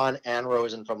Saquon and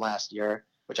Rosen from last year,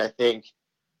 which I think,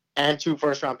 and 2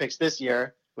 first-round picks this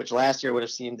year, which last year would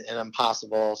have seemed an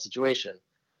impossible situation.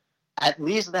 At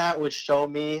least that would show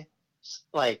me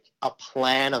like a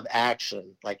plan of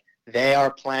action. Like, they are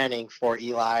planning for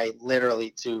Eli literally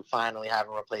to finally have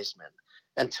a replacement.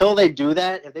 Until they do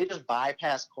that, if they just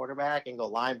bypass quarterback and go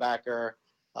linebacker,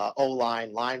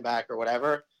 O-line, linebacker,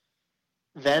 whatever,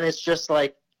 then it's just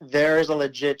like there is a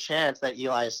legit chance that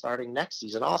Eli is starting next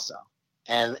season also.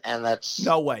 And that's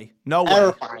no way.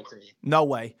 terrifying to me. No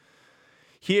way.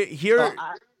 Here.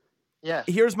 Yeah.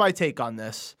 Here's my take on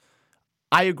this.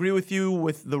 I agree with you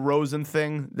with the Rosen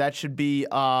thing. That should be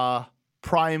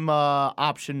prime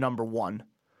option number one.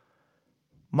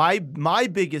 My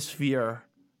biggest fear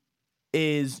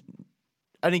is,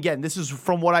 and again, this is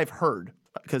from what I've heard,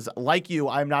 because like you,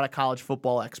 I'm not a college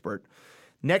football expert.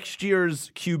 Next year's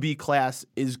QB class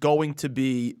is going to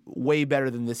be way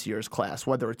better than this year's class,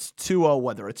 whether it's Tua,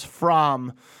 whether it's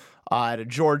Fromm, out of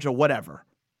Georgia, whatever.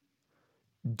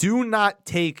 Do not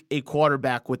take a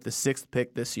quarterback with the 6th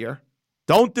pick this year.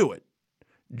 Don't do it.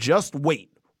 Just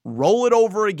wait. Roll it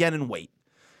over again and wait.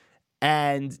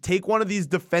 And take one of these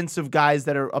defensive guys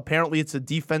that are apparently it's a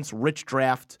defense-rich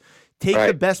draft. Take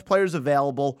the best players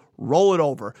available. Roll it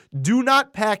over. Do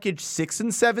not package 6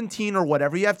 and 17 or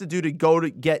whatever you have to do to go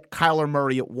to get Kyler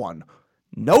Murray at 1.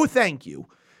 No, thank you.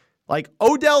 Like,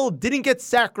 Odell didn't get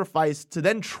sacrificed to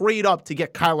then trade up to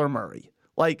get Kyler Murray.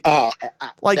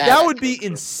 That would be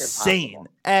insane. Impossible.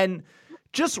 And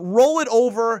just roll it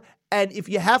over. And if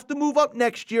you have to move up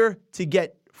next year to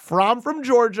get Fromm from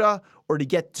Georgia or to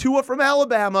get Tua from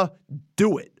Alabama,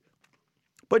 do it.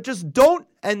 But just don't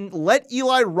and let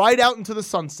Eli ride out into the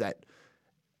sunset.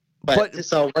 But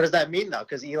so what does that mean, though?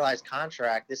 Because Eli's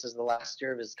contract, this is the last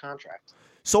year of his contract.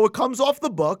 So it comes off the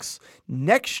books.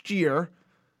 Next year,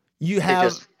 you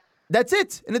have that's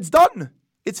it, and it's done.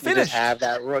 It's finished. You just have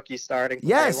that rookie starting from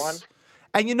day one.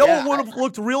 And you know what would have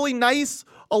looked really nice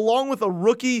along with a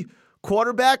rookie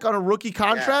quarterback on a rookie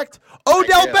contract? Yeah,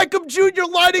 Odell Beckham Jr.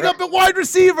 lining up at wide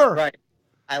receiver. Right.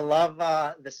 I love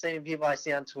the same people I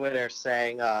see on Twitter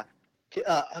saying,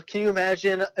 can you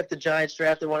imagine if the Giants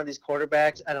drafted one of these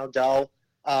quarterbacks and Odell,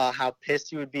 how pissed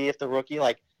he would be if the rookie,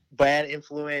 like, bad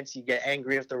influence, he'd get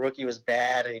angry if the rookie was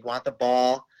bad and he'd want the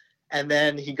ball. And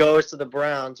then he goes to the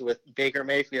Browns with Baker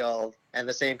Mayfield, and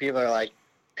the same people are like,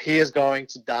 he is going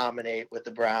to dominate with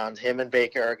the Browns. Him and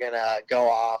Baker are going to go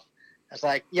off. It's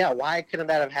like, yeah, why couldn't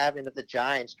that have happened if the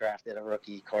Giants drafted a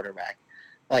rookie quarterback?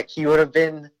 Like, he would have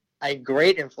been a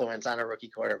great influence on a rookie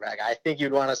quarterback. I think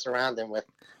you'd want to surround him with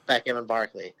Beckham and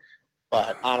Barkley.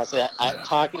 But honestly, it's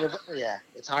hard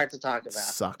to talk about.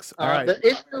 Sucks. All right. The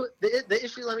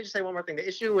issue, let me just say one more thing. The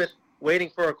issue with waiting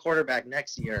for a quarterback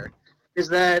next year is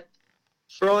that,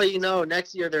 for all you know,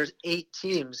 next year there's 8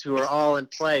 teams who are all in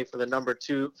play for the number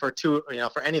 2 for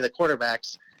any of the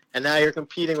quarterbacks. And now you're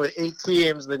competing with 8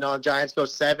 teams. The Giants go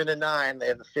 7-9. They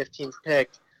have the 15th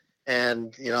pick,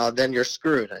 and then you're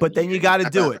screwed. But then you got to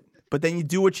do it. But then you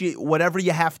do whatever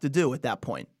you have to do at that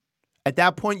point. At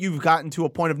that point, you've gotten to a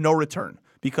point of no return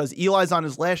because Eli's on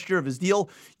his last year of his deal.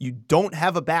 You don't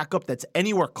have a backup that's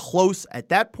anywhere close. At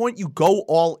that point, you go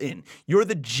all in. You're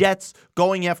the Jets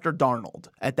going after Darnold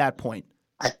at that point.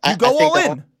 You go all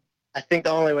in. I think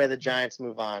the only way the Giants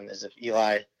move on is if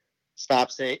Eli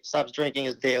stops drinking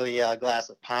his daily glass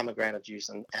of pomegranate juice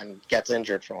and gets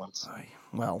injured for once.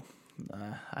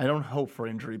 I don't hope for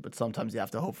injury, but sometimes you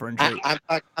have to hope for injury.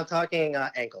 I'm talking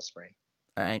ankle sprain.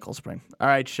 Ankle sprain. All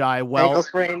right, Shy. Well, ankle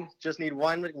sprain. Just need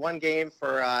one game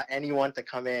for anyone to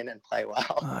come in and play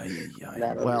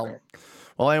well.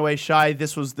 Well, anyway, Shy,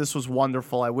 this was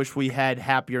wonderful. I wish we had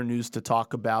happier news to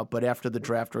talk about, but after the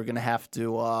draft, we're gonna have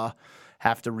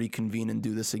to reconvene and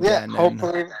do this again.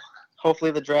 Yeah,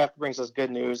 hopefully the draft brings us good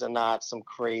news and not some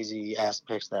crazy ass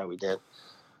picks that we did.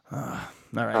 All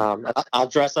right. I'll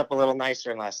dress up a little nicer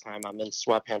than last time. I'm in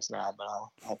sweatpants now, but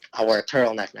I'll wear a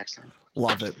turtleneck next time.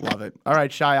 Love it. All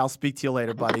right, Shy, I'll speak to you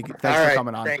later, buddy. Thanks for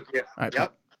coming on. Thank you. All right.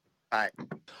 Yep. Bye.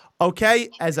 Okay,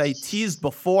 as I teased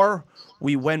before,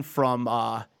 we went from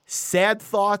sad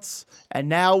thoughts, and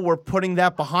now we're putting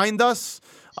that behind us.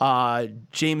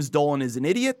 James Dolan is an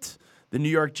idiot. The New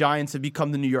York Giants have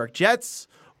become the New York Jets.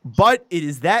 But it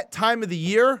is that time of the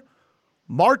year,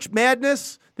 March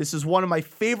Madness. This is one of my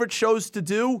favorite shows to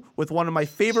do with one of my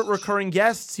favorite recurring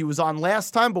guests. He was on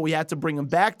last time, but we had to bring him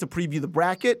back to preview the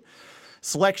bracket.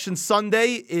 Selection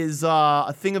Sunday is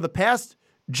a thing of the past.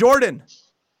 Jordan,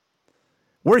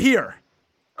 we're here.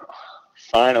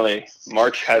 Finally,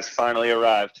 March has finally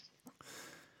arrived.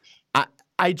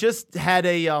 I just had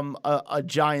a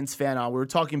Giants fan on. We were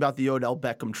talking about the Odell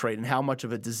Beckham trade and how much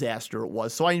of a disaster it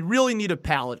was. So I really need a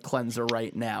palate cleanser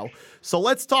right now. So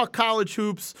let's talk college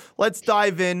hoops. Let's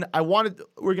dive in.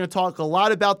 We're going to talk a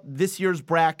lot about this year's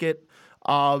bracket,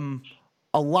 a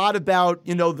lot about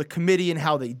the committee and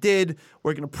how they did.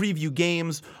 We're going to preview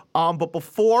games. But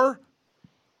before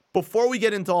we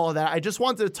get into all of that, I just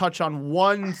wanted to touch on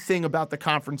one thing about the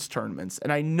conference tournaments.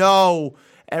 And I know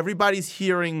everybody's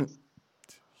hearing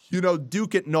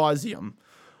Duke at nauseum.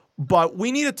 But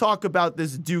we need to talk about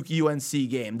this Duke-UNC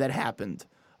game that happened,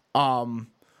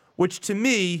 which to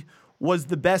me was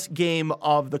the best game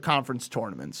of the conference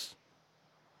tournaments.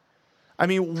 I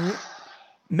mean,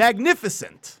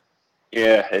 magnificent.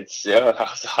 Yeah, it's a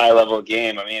high-level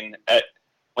game. I mean,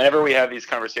 whenever we have these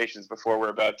conversations before we're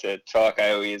about to talk,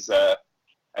 I always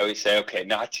say, okay,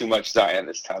 not too much Zion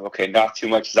this time. Okay, not too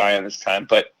much Zion this time.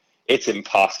 But it's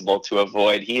impossible to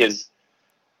avoid. He is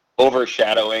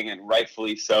overshadowing, and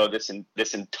rightfully so, this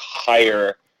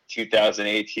entire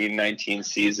 2018-19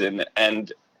 season,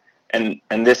 and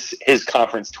this his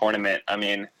conference tournament. I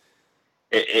mean,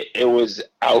 it was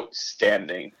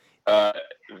outstanding.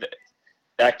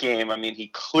 That game, I mean, he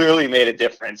clearly made a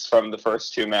difference from the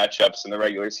first two matchups in the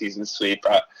regular season sweep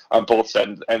on both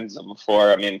ends of the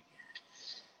floor. I mean,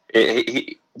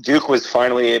 Duke was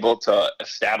finally able to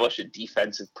establish a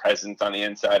defensive presence on the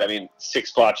inside. I mean,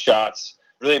 6 block shots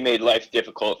really made life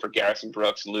difficult for Garrison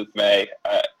Brooks and Luke May.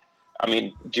 I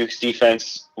mean, Duke's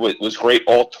defense was great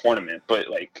all tournament, but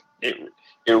like it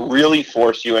really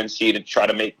forced UNC to try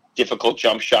to make difficult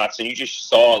jump shots, and you just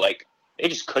saw like they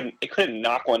couldn't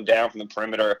knock one down from the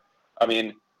perimeter. I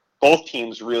mean, both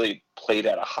teams really played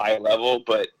at a high level,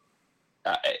 but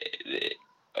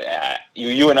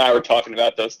you and I were talking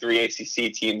about those 3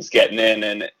 ACC teams getting in,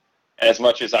 and as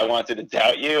much as I wanted to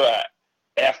doubt you,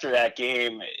 after that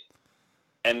game,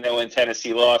 and then when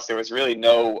Tennessee lost, there was really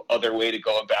no other way to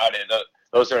go about it.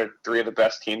 Those are 3 of the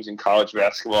best teams in college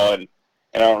basketball, and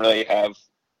I don't really have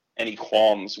any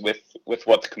qualms with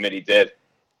what the committee did.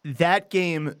 That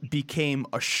game became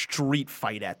a street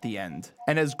fight at the end.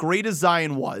 And as great as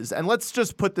Zion was, and let's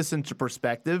just put this into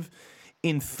perspective,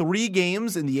 in 3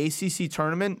 games in the ACC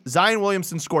tournament, Zion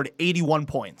Williamson scored 81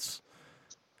 points.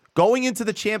 Going into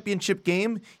the championship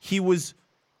game, he was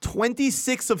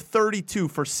 26 of 32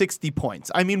 for 60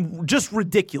 points. I mean, just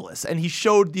ridiculous. And he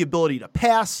showed the ability to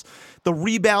pass, the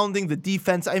rebounding, the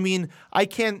defense. I mean,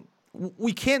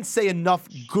 we can't say enough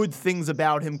good things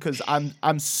about him because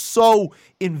I'm so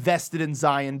invested in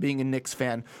Zion being a Knicks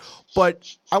fan.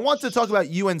 But I want to talk about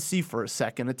UNC for a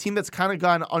second, a team that's kind of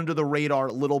gone under the radar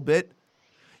a little bit.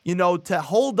 You know, to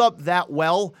hold up that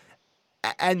well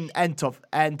and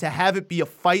to have it be a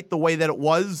fight the way that it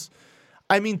was.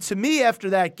 I mean, to me, after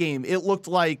that game, it looked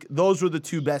like those were the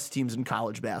 2 best teams in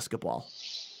college basketball.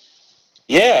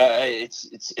 Yeah,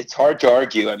 it's hard to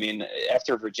argue. I mean,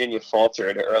 after Virginia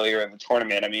faltered earlier in the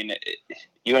tournament, I mean,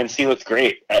 UNC looked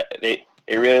great. They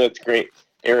really looked great.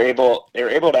 They were able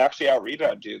to actually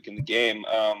out-rebound Duke in the game.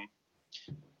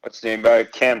 What's his name?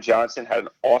 Cam Johnson had an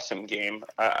awesome game.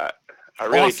 I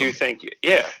really do think.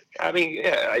 Yeah, I mean,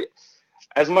 yeah.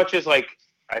 As much as like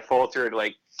I faltered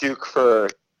like Duke for,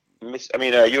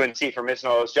 UNC for missing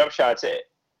all those jump shots,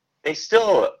 they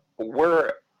still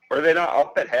were. Were they not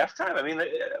up at halftime? I mean,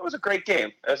 it was a great game.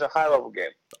 It was a high-level game.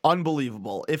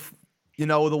 Unbelievable. If,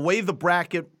 the way the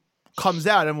bracket comes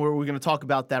out, and we're going to talk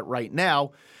about that right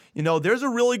now, there's a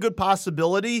really good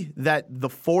possibility that the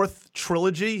 4th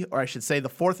trilogy, or I should say the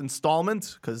 4th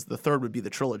installment, because the 3rd would be the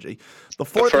trilogy. The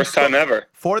first time ever.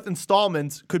 4th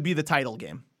installment could be the title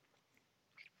game.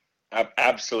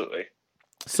 Absolutely.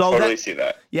 So totally see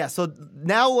that. Yeah, so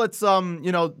now let's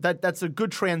that's a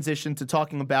good transition to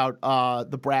talking about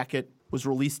the bracket was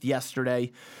released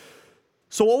yesterday.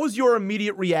 So what was your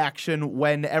immediate reaction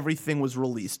when everything was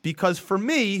released? Because for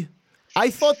me,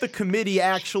 I thought the committee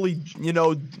actually,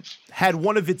 had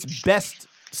one of its best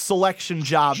selection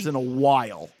jobs in a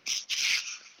while.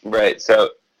 Right.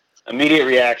 So immediate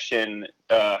reaction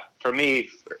for me,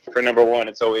 for number 1,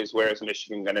 it's always where is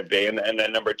Michigan going to be, and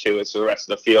then number 2 is the rest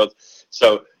of the field.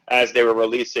 So as they were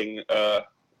releasing the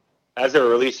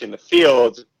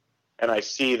field, and I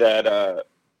see that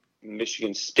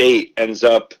Michigan State ends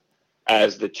up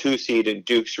as the 2 seed in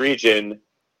Duke's region,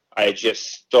 I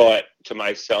just thought to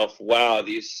myself, wow,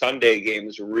 these Sunday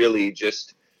games really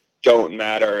just don't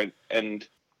matter. And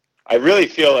I really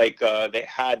feel like they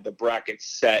had the bracket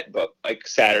set, but like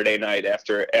Saturday night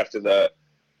after the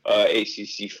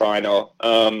ACC final.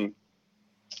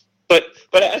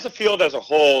 But as a field as a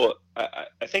whole,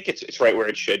 I think it's right where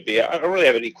it should be. I don't really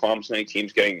have any qualms with any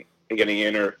teams getting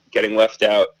in or getting left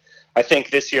out. I think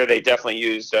this year they definitely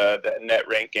used the net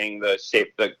ranking,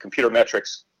 the computer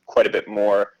metrics quite a bit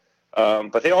more.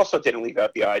 But they also didn't leave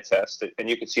out the eye test, and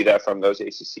you can see that from those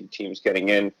ACC teams getting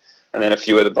in, and then a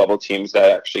few of the bubble teams that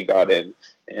actually got in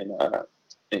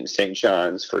St.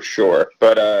 John's for sure.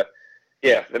 But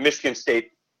yeah, the Michigan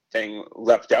State thing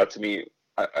leapt out to me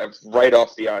right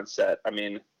off the onset. I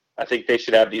mean, I think they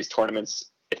should have these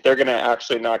tournaments, if they're going to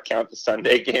actually not count the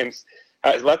Sunday games,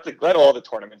 let all the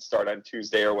tournaments start on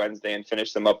Tuesday or Wednesday and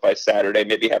finish them up by Saturday.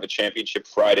 Maybe have a championship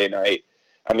Friday night.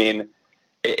 I mean,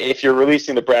 if you're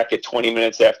releasing the bracket 20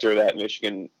 minutes after that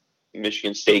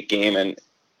Michigan State game, and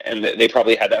and they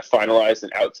probably had that finalized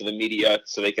and out to the media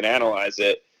so they can analyze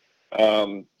it.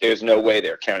 There's no way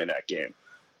they're counting that game.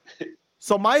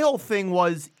 So my whole thing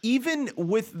was, even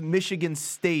with Michigan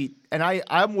State, and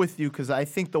I'm with you because I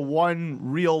think the one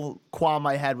real qualm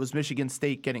I had was Michigan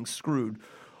State getting screwed.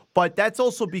 But that's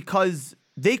also because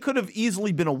they could have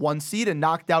easily been a 1 seed and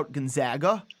knocked out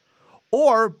Gonzaga.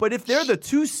 But if they're the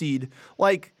 2 seed,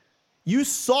 like, you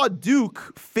saw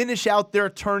Duke finish out their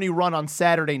tourney run on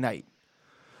Saturday night.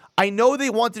 I know they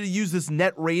wanted to use this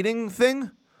net rating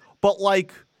thing, but,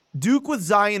 like, Duke with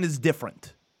Zion is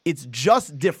different. It's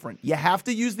just different. You have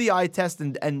to use the eye test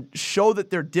and show that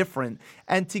they're different.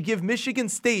 And to give Michigan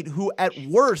State, who at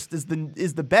worst is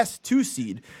the best 2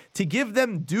 seed, to give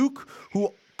them Duke,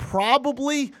 who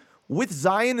probably with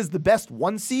Zion is the best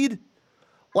 1 seed,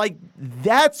 like,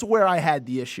 that's where I had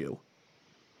the issue.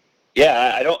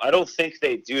 Yeah, I don't think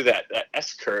they do that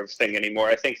S curve thing anymore.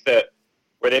 I think that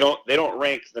where they don't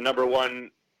rank the number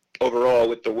 1 overall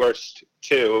with the worst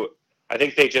 2. I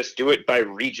think they just do it by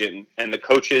region, and the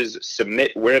coaches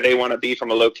submit where they want to be from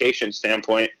a location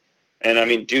standpoint. And I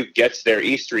mean, Duke gets their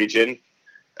East region,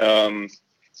 and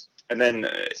then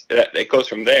it goes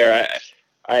from there.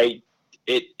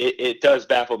 It does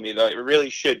baffle me though. It really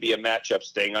should be a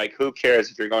matchups thing. Like, who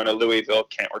cares if you're going to Louisville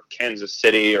or Kansas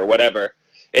City or whatever?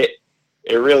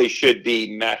 It really should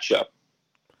be matchup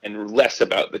and less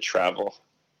about the travel.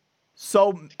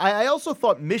 So I also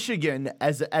thought Michigan,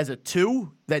 as a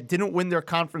 2 that didn't win their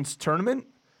conference tournament,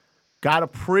 got a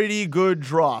pretty good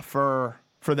draw for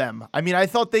them. I mean, I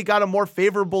thought they got a more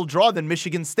favorable draw than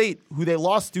Michigan State, who they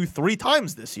lost to 3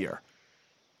 times this year.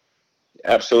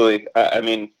 Absolutely. I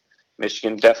mean,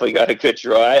 Michigan definitely got a good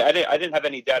draw. I didn't have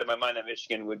any doubt in my mind that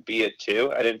Michigan would be a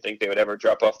 2. I didn't think they would ever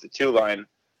drop off the 2 line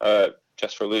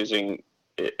just for losing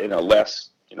in a less,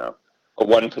 a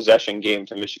 1-possession game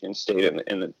to Michigan State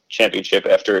in the championship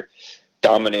after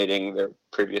dominating their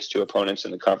previous 2 opponents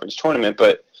in the conference tournament.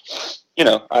 But,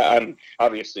 I'm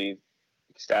obviously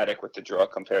ecstatic with the draw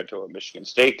compared to what Michigan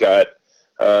State got.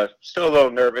 Still a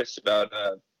little nervous about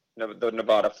the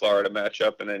Nevada-Florida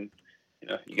matchup, and then,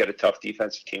 you get a tough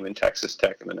defensive team in Texas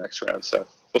Tech in the next round. So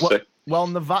we'll see. Well,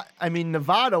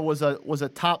 Nevada was a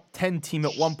top 10 team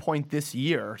at one point this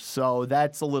year, so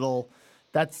that's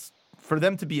for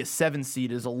them to be a 7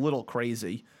 seed is a little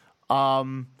crazy.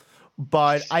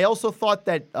 But I also thought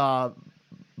that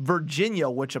Virginia,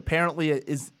 which apparently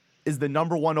is the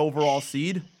number 1 overall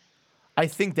seed, I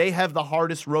think they have the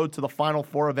hardest road to the Final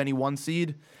Four of any 1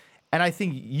 seed. And I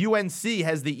think UNC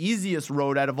has the easiest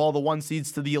road out of all the 1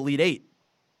 seeds to the Elite 8.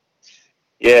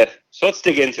 Yeah, so let's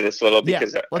dig into this a little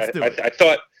because let's do it. I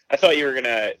thought you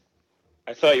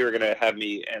were gonna have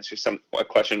me answer a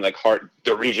question like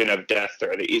the region of death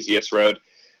or the easiest road.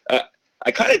 I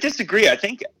kind of disagree. I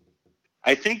think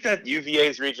that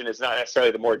UVA's region is not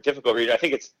necessarily the more difficult region. I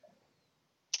think it's,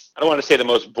 I don't want to say the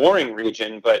most boring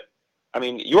region, but I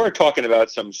mean, you're talking about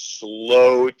some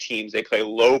slow teams. They play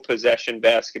low possession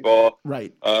basketball.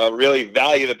 Right. Really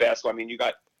value the basketball. I mean, you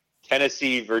got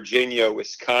Tennessee, Virginia,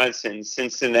 Wisconsin,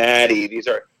 Cincinnati. These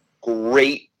are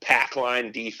great pack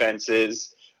line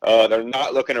defenses. They're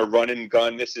not looking to run and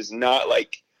gun. This is not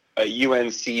like a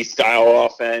UNC style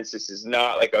offense. This is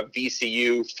not like a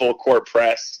VCU full court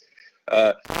press.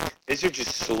 These are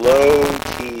just slow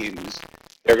teams.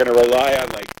 They're going to rely on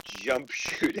like jump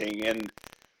shooting and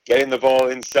getting the ball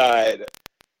inside.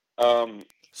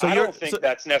 I don't think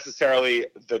that's necessarily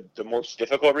the most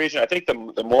difficult region. I think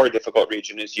the more difficult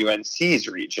region is UNC's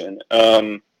region.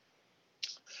 I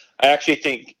actually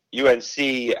think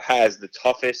UNC has the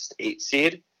toughest 8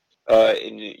 seed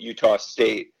in Utah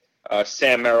State.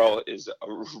 Sam Merrill is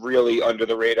a really under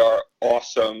the radar,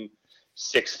 awesome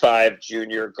 6'5"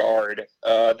 junior guard.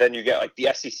 Then you get like the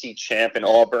SEC champ in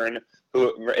Auburn,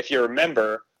 who, if you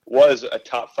remember, was a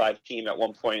top 5 team at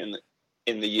one point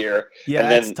in the year. Yeah,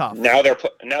 and then that's tough.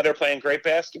 Now they're playing great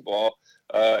basketball.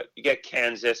 You get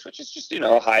Kansas, which is just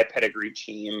a high pedigree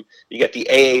team. You get the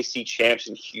AAC champs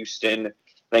in Houston,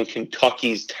 then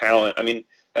Kentucky's talent. I mean,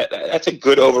 that's a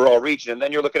good overall region. And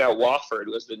then you're looking at Wofford.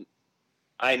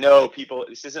 I know people.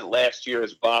 This isn't last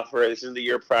year's Wofford. This isn't the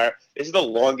year prior. This is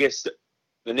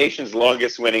the nation's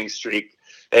longest winning streak.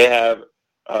 They have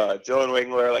Dylan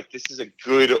Wingler. Like, this is a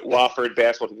good Wofford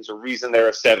basketball team. There's a reason they're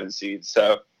a 7 seed.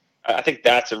 So I think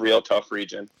that's a real tough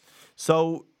region.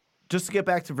 So just to get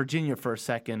back to Virginia for a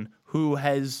second, who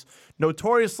has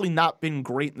notoriously not been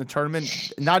great in the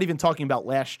tournament, not even talking about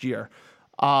last year.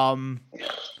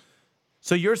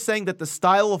 So you're saying that the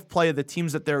style of play of the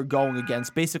teams that they're going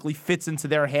against basically fits into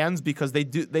their hands because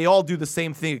they all do the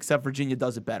same thing except Virginia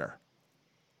does it better.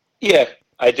 Yeah,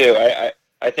 I do.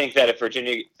 I think that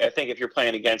if you're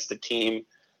playing against a team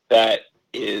that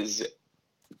is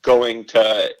going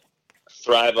to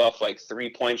thrive off like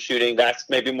 3-point shooting, that's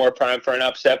maybe more prime for an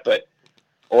upset.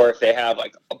 Or if they have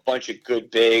like a bunch of good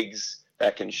bigs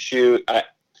that can shoot, I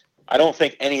don't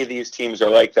think any of these teams are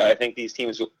like that. I think these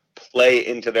teams will play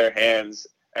into their hands,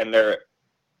 and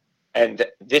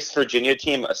this Virginia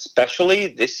team, especially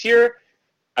this year,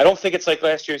 I don't think it's like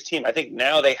last year's team. I think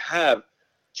now they have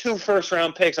 2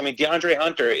 first-round picks. I mean, DeAndre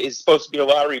Hunter is supposed to be a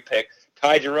lottery pick.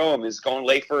 Ty Jerome is going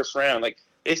late first round. Like,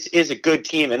 this is a good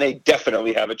team, and they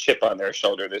definitely have a chip on their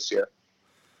shoulder this year.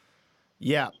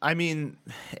 Yeah, I mean,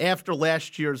 after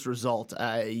last year's result,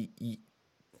 if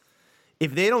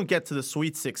they don't get to the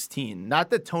Sweet 16, not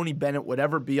that Tony Bennett would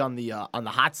ever be on the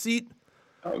hot seat.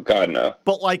 Oh God, no!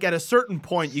 But like at a certain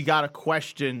point, you got to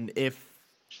question if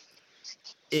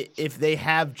they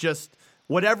have just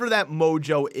whatever that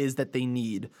mojo is that they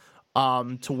need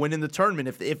to win in the tournament.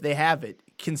 If they have it,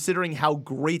 considering how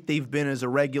great they've been as a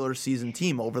regular season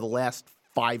team over the last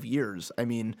 5 years, I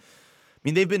mean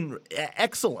they've been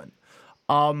excellent.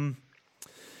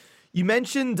 You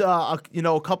mentioned a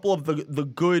couple of the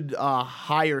good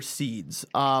higher seeds.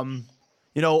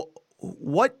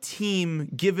 What team,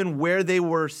 given where they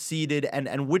were seeded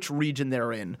and which region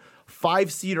they're in,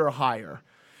 5 seed or higher,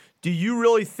 do you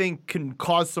really think can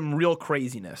cause some real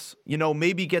craziness?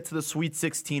 Maybe get to the Sweet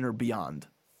 16 or beyond.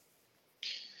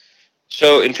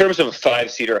 So in terms of a 5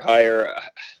 seed or higher,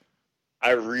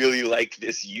 I really like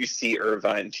this UC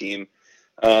Irvine team.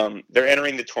 They're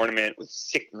entering the tournament with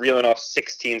reeling off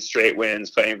 16 straight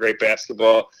wins, playing great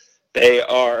basketball. They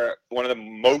are one of the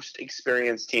most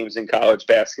experienced teams in college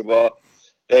basketball.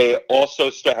 They also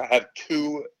have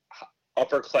 2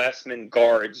 upperclassmen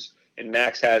guards in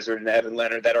Max Hazard and Evan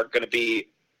Leonard that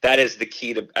is the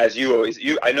key to, as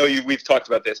we've talked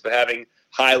about this, but having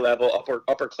high level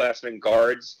upperclassmen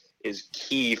guards is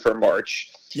key for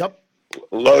March. Yep.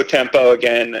 Low tempo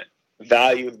again,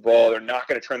 value the ball. They're not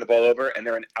going to turn the ball over, and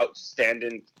they're an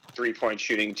outstanding 3-point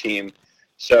shooting team.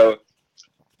 So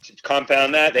to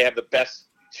compound that, they have the best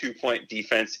 2-point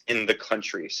defense in the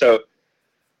country. So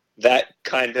that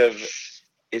kind of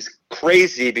is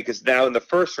crazy because now in the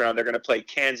first round, they're going to play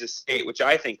Kansas State, which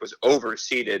I think was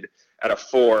overseeded at a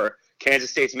 4. Kansas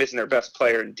State's missing their best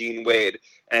player in Dean Wade.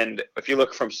 And if you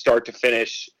look from start to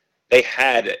finish, they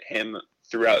had him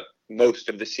throughout most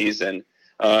of the season.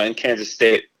 And Kansas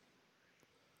State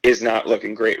is not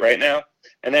looking great right now.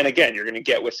 And then again, you're going to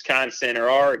get Wisconsin or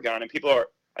Oregon, and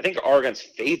I think Oregon's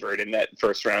favored in that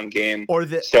first round game. Or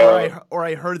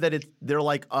I heard that they're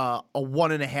like a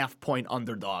 1.5 point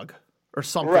underdog or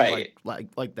something right.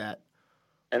 like that.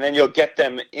 And then you'll get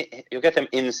them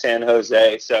in San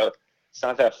Jose, so it's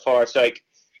not that far. So like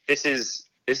this is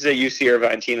a UC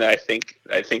Irvine team that I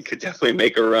think could definitely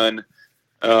make a run.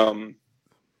 And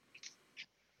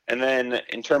then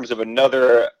in terms of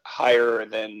another higher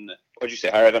than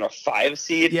a 5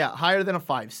 seed? Yeah, higher than a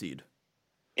 5 seed.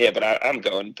 Yeah, but I'm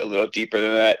going a little deeper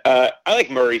than that. I like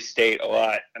Murray State a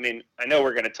lot. I mean, I know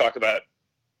we're going to talk about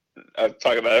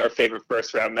our favorite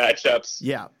first round matchups.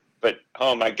 Yeah. But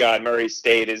oh my God, Murray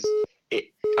State is.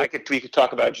 We could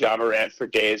talk about Ja Morant for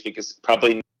days because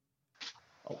probably.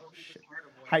 Oh shit!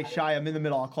 Hi, Shy. I'm in the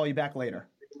middle. I'll call you back later.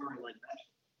 All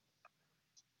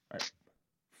right.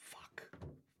 Fuck.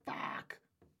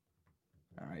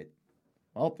 All right.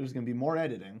 Well, there's gonna be more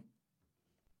editing.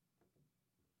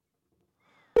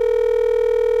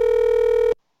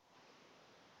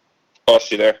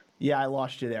 Lost you there. Yeah, I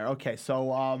lost you there. Okay,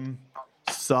 so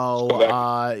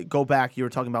go back. You were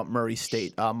talking about Murray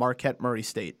State, Marquette Murray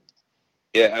State.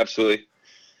 Yeah, absolutely.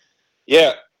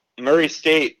 Yeah, Murray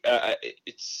State.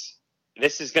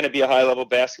 This is going to be a high-level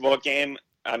basketball game.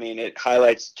 I mean, it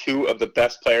highlights 2 of the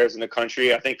best players in the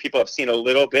country. I think people have seen a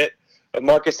little bit of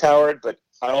Marcus Howard, but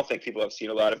I don't think people have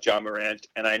seen a lot of Ja Morant.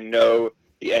 And I know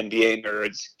the NBA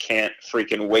nerds can't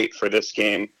freaking wait for this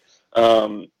game.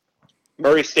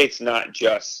 Murray State's not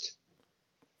just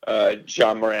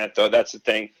Ja Morant, though. That's the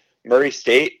thing. Murray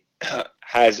State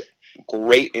has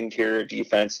great interior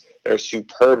defense. They're a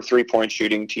superb 3-point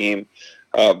shooting team.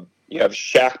 You have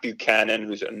Shaq Buchanan,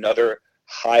 who's another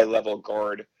high-level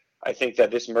guard. I think that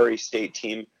this Murray State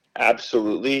team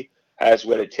absolutely has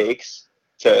what it takes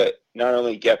to not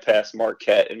only get past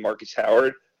Marquette and Marcus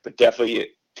Howard, but definitely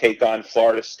take on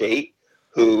Florida State,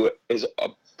 who is a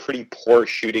pretty poor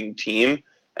shooting team.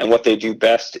 And what they do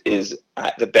best is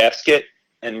at the basket,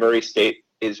 and Murray State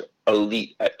is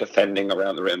elite at defending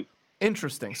around the rim.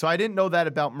 Interesting. So I didn't know that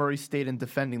about Murray State and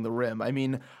defending the rim. I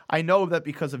mean, I know that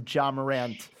because of Ja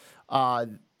Morant,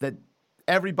 that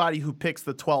everybody who picks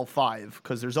the 12-5,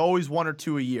 because there's always 1 or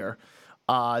 2 a year,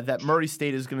 that Murray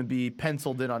State is going to be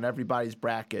penciled in on everybody's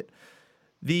bracket.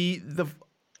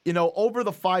 Over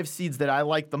the 5 seeds that I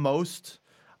like the most,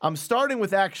 I'm starting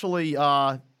with actually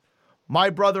my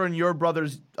brother and your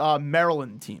brother's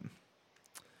Maryland team.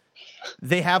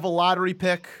 They have a lottery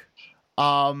pick.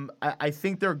 I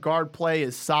think their guard play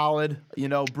is solid.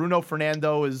 Bruno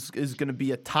Fernando is going to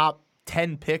be a top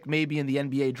 10 pick maybe in the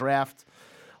NBA draft.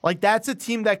 Like, that's a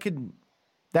team that can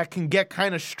get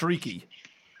kind of streaky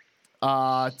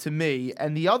to me.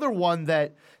 And the other one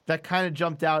that kind of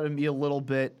jumped out at me a little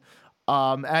bit,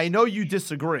 and I know you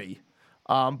disagree,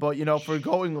 but if we're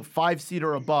going 5 seed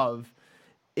or above,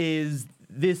 is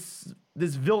this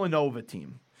Villanova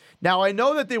team. Now, I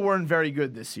know that they weren't very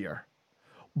good this year,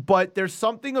 but there's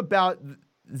something about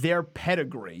their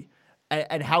pedigree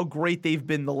and how great they've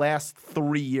been the last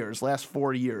 4 years,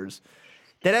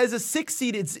 that as a 6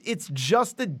 seed, it's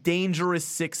just a dangerous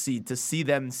 6 seed to see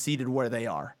them seated where they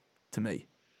are, to me.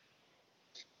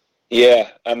 Yeah,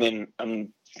 I mean,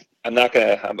 I'm not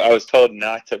gonna. I was told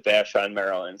not to bash on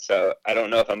Maryland, so I don't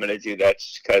know if I'm gonna do that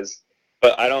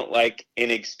but I don't like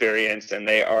inexperience, and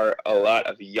they are a lot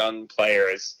of young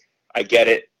players. I get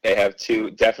it. They have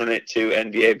two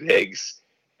NBA bigs,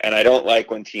 and I don't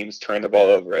like when teams turn the ball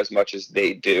over as much as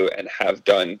they do and have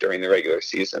done during the regular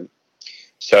season.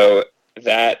 So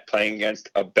that, playing against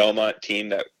a Belmont team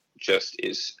that just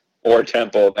is, or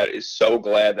Temple, that is so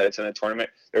glad that it's in the tournament.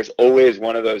 There's always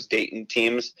one of those Dayton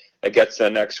teams that gets to the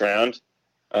next round.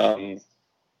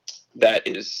 That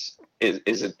is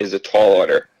a tall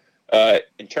order.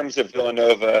 In terms of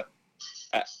Villanova,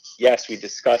 yes, we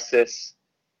discussed this.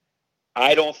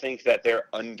 I don't think that they're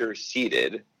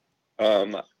underseeded.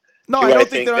 No, I don't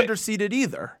think they're underseeded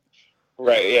either.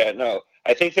 Right, yeah, no.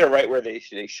 I think they're right where they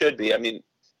should be. I mean,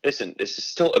 listen, this is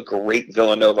still a great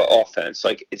Villanova offense.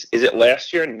 Like, is it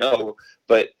last year? No,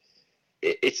 but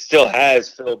it still has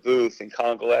Phil Booth and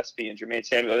Colin Gillespie and Jermaine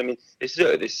Samuel. I mean, this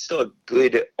is still a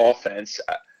good offense.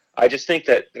 I just think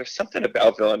that there's something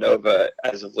about Villanova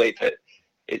as of late that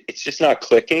it's just not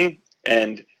clicking,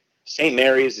 and St.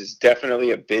 Mary's is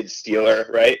definitely a bid stealer,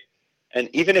 right? And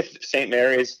even if St.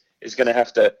 Mary's is going to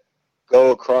have to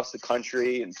go across the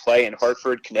country and play in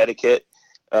Hartford, Connecticut,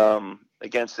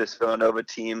 against this Villanova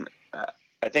team,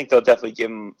 I think they'll definitely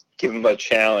give them a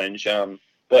challenge.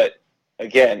 But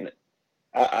again,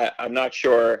 I'm not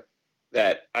sure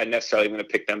that I necessarily going to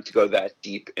pick them to go that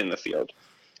deep in the field.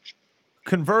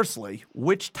 Conversely,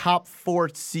 which top 4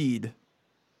 seed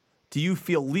do you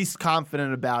feel least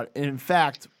confident about? And in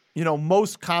fact,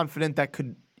 most confident that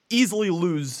could easily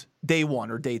lose day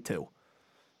 1 or day 2?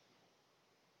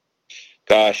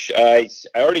 Gosh, I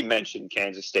already mentioned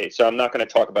Kansas State, so I'm not going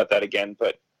to talk about that again.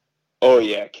 But, oh,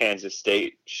 yeah, Kansas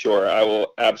State, sure. I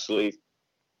will absolutely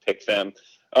pick them.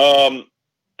 And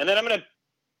then I'm going to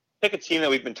pick a team that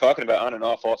we've been talking about on and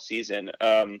off all season.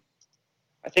 I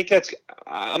think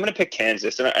I'm going to pick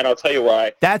Kansas, and I'll tell you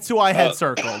why. That's who I had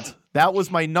circled. That was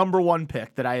my number 1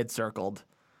 pick that I had circled.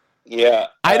 Yeah.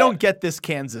 I don't get this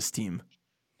Kansas team.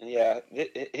 Yeah,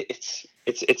 it's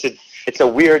a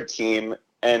weird team,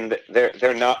 and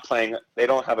they're not playing. They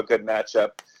don't have a good matchup.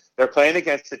 They're playing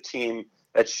against a team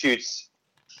that shoots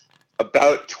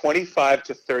about 25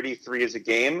 to 33 a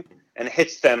game and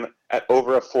hits them at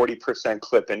over a 40%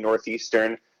 clip in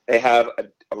Northeastern. They have a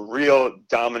real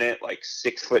dominant,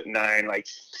 6'9",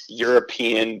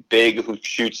 European big who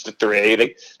shoots the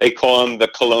 3. They call him the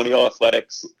Colonial Athletic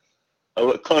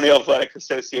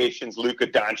Association's Luka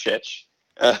Doncic.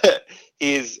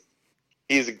 He's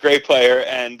a great player,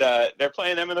 and they're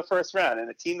playing them in the first round. And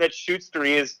a team that shoots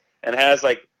 3s and has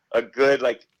a good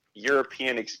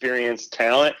European experienced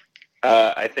talent,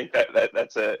 I think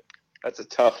that's a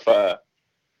tough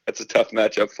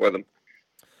matchup for them.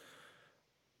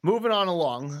 Moving on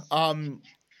along,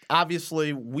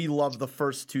 obviously we love the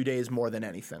first 2 days more than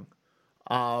anything.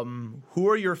 Who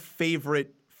are your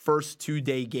favorite first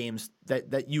 2-day games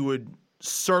that you would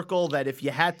circle, that if you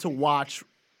had to watch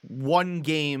one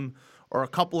game or a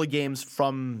couple of games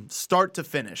from start to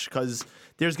finish, because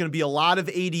there's going to be a lot of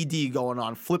ADD going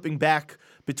on, flipping back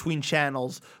between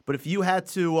channels. But if you had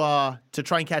to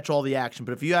try and catch all the action,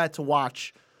 but if you had to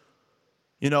watch,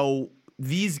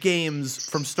 these games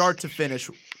from start to finish,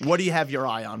 what do you have your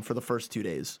eye on for the first 2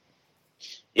 days?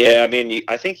 Yeah, I mean,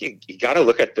 I think you got to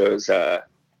look at those 7-10,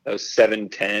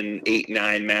 8-9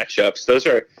 matchups. Those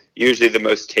are usually the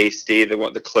most tasty,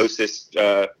 the closest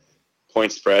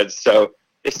point spreads. So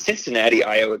this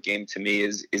Cincinnati-Iowa game to me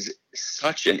is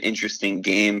such an interesting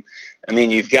game. I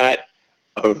mean, you've got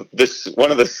this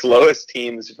one of the slowest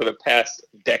teams for the past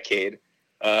decade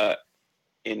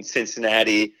in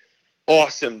Cincinnati.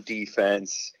 Awesome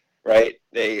defense. right?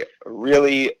 They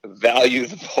really value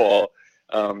the ball.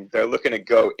 They're looking to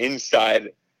go inside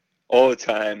all the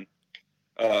time.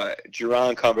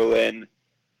 Jerron Cumberland,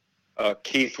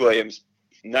 Keith Williams,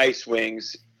 nice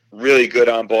wings, really good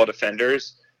on-ball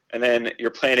defenders. And then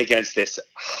you're playing against this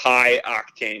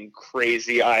high-octane,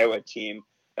 crazy Iowa team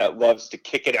that loves to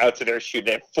kick it out to their shoot.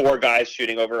 They have 4 guys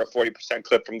shooting over a 40%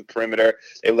 clip from the perimeter.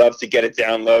 They love to get it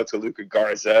down low to Luka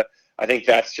Garza. I think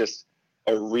that's just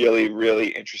a really, really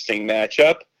interesting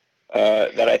matchup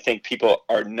that I think people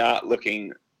are not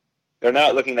looking – they're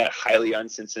not looking that highly on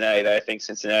Cincinnati, that I think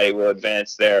Cincinnati will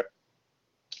advance there.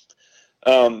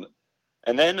 And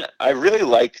then I really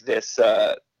like this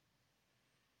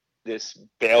this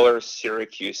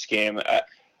Baylor-Syracuse game. I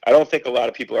don't think a lot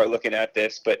of people are looking at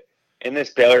this, but in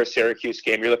this Baylor-Syracuse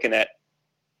game, you're looking at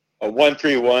a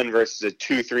 1-3-1 versus a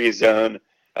 2-3 zone.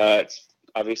 It's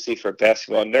obviously for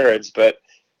basketball nerds, but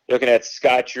you're looking at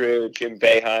Scott Drew, Jim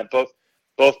Boeheim, both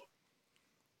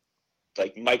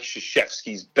like Mike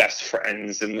Krzyzewski's best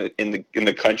friends in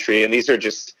the country, and these are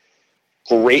just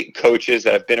great coaches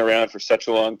that have been around for such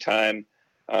a long time.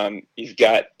 You've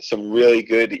got some really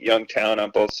good young talent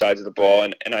on both sides of the ball,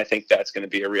 and I think that's going to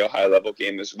be a real high-level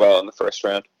game as well in the first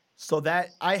round. So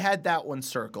that I had that one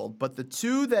circled, but the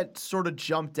two that sort of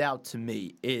jumped out to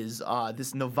me is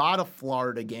this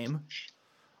Nevada-Florida game.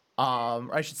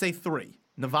 I should say 3.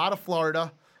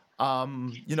 Nevada-Florida.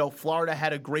 Florida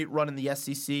had a great run in the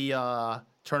SEC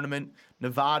tournament.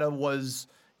 Nevada was,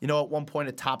 at one point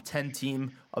a top 10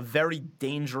 team, a very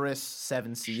dangerous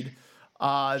 7 seed.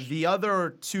 The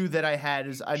other 2 that I had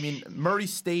is, Murray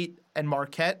State and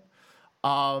Marquette.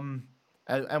 And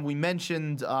we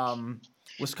mentioned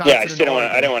Wisconsin. Yeah, I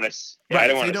didn't want to say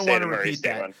the Murray State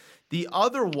that. one. The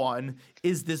other one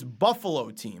is this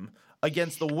Buffalo team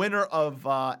against the winner of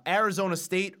Arizona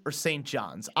State or St.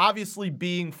 John's. Obviously,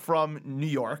 being from New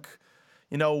York,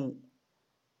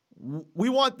 we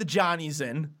want the Johnnies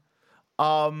in.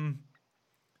 And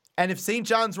if St.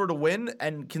 John's were to win,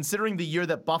 and considering the year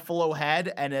that Buffalo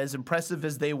had and as impressive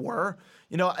as they were,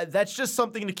 that's just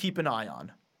something to keep an eye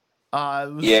on.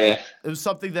 It was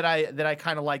something that I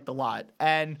kind of liked a lot.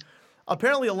 And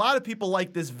apparently a lot of people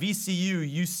like this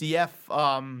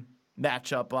VCU-UCF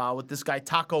matchup with this guy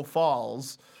Taco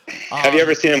Falls. Have you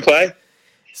ever seen him play?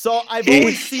 So I've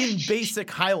always seen basic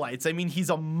highlights. He's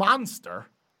a monster.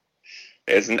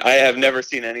 I have never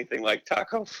seen anything like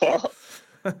Taco Falls.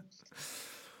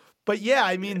 But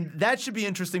yeah, that should be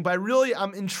interesting. But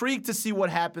I'm intrigued to see what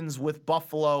happens with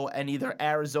Buffalo and either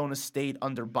Arizona State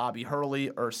under Bobby Hurley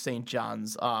or St.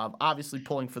 John's. Obviously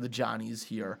pulling for the Johnnies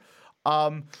here.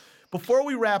 Before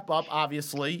we wrap up,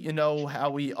 obviously, you know how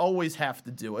we always have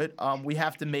to do it. We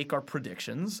have to make our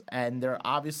predictions, and they're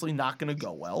obviously not going to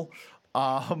go well.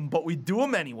 But we do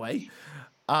them anyway.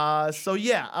 Let's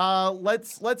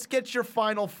get your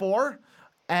final 4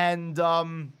 and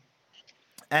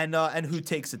who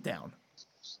takes it down.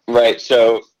 Right.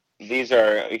 So these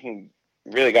are, you can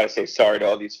really got to say sorry to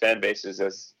all these fan bases,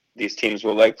 as these teams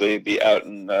will likely be out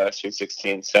in Sweet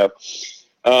 16. So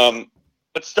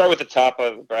let's start with the top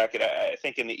of the bracket. I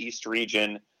think in the East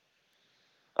region,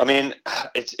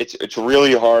 it's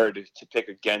really hard to pick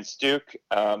against Duke.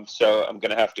 So I'm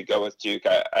going to have to go with Duke.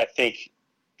 I think,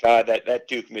 God, that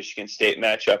Duke-Michigan State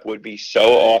matchup would be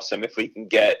so awesome if we can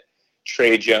get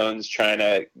Trey Jones trying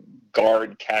to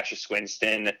guard Cassius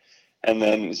Winston, and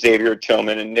then Xavier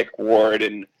Tillman and Nick Ward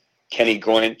and Kenny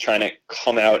Goyne trying to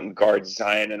come out and guard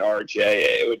Zion and RJ.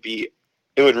 It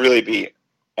would really be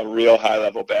a real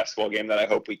high-level basketball game that I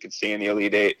hope we could see in the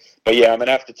Elite Eight. But yeah, I'm going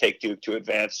to have to take Duke to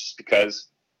advance just because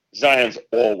Zion's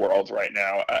all-world right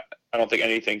now. I don't think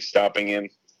anything's stopping him.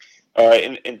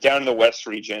 And down in the West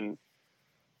region,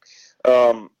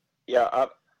 I'm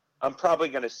probably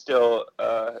going to still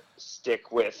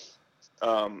stick with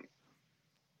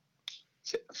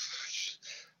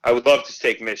I would love to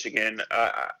take Michigan.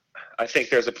 I think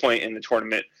there's a point in the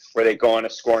tournament where they go on a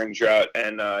scoring drought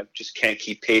and just can't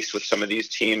keep pace with some of these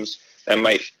teams that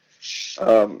might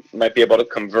be able to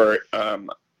convert. And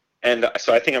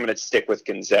so I think I'm going to stick with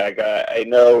Gonzaga. I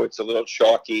know it's a little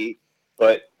chalky,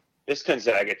 but this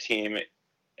Gonzaga team,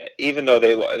 even though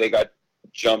they got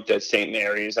jumped at St.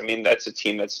 Mary's, that's a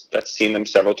team that's seen them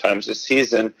several times this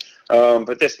season.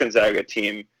 But this Gonzaga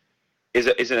team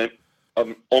is an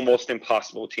almost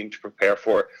impossible team to prepare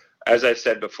for. As I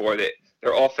said before, that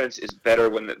their offense is better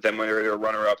than when they were a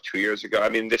runner-up 2 years ago.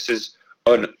 This is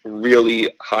a really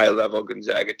high-level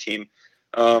Gonzaga team.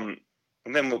 And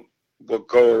then we'll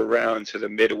go around to the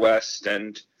Midwest,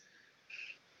 and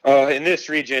in this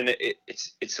region,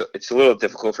 it's a little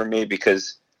difficult for me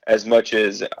because as much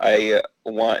as I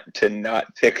want to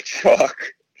not pick chalk,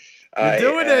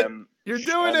 You're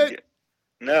doing it.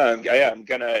 No,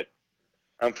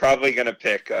 I'm probably gonna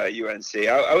pick UNC.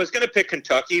 I was gonna pick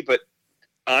Kentucky, but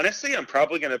honestly, I'm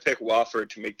probably gonna pick Wofford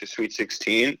to make the Sweet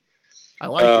 16. I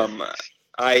like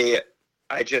it.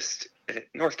 I just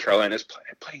North Carolina's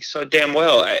playing so damn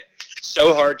well.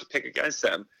 So hard to pick against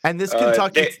them. And this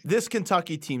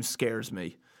Kentucky team scares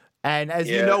me. And as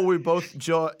you know, we both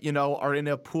are in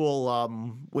a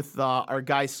pool with our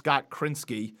guy Scott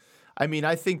Krinsky. I mean,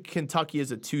 I think Kentucky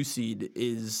as a 2 seed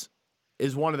is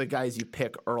one of the guys you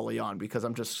pick early on because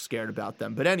I'm just scared about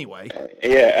them. But anyway.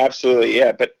 Yeah, absolutely.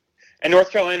 Yeah, and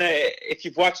North Carolina, if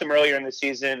you've watched them earlier in the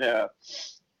season,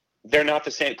 they're not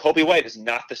the same. Kobe White is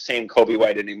not the same Kobe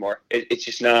White anymore. It's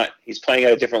just not. He's playing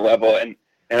at a different level, and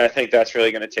I think that's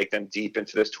really going to take them deep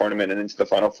into this tournament and into the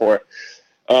Final Four.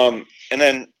 And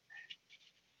then,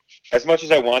 as much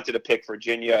as I wanted to pick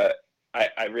Virginia,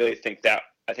 I really think the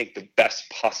best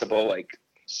possible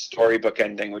storybook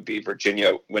ending would be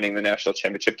Virginia winning the national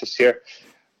championship this year.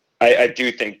 I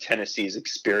do think Tennessee's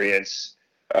experience,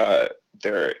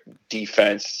 their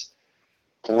defense,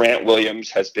 Grant Williams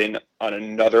has been on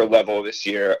another level this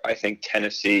year. I think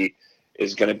Tennessee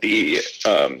is going to be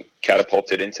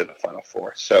catapulted into the Final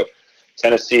Four. So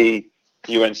Tennessee,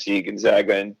 UNC,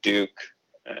 Gonzaga, and Duke,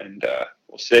 and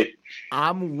we'll see.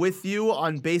 I'm with you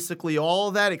on basically all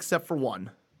of that except for one.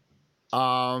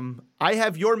 I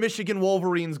have your Michigan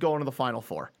Wolverines going to the Final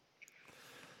Four.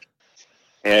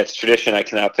 Yeah, it's tradition. I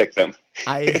cannot pick them.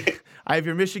 I have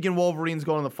your Michigan Wolverines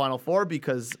going to the Final Four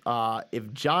because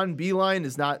if John Beilein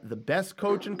is not the best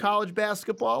coach in college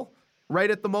basketball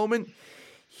right at the moment,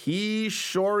 he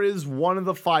sure is one of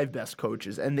the 5 best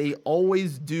coaches, and they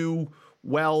always do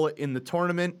well in the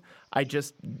tournament.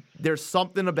 There's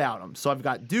something about them. So I've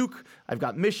got Duke, I've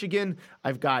got Michigan,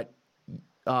 I've got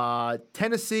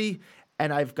Tennessee,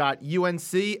 and I've got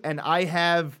UNC, and I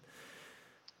have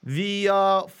the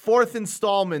 4th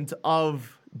installment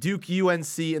of Duke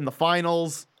UNC in the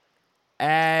finals.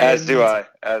 And, as do I.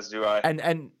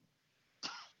 And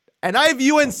I have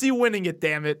UNC winning it,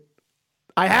 damn it.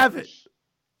 I have it.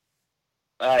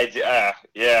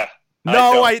 Yeah.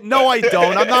 No, I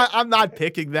don't. I'm not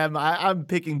picking them. I'm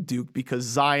picking Duke because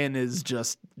Zion is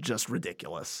just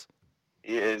ridiculous.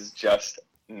 He is just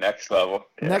next level.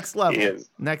 Yeah, next level. He is.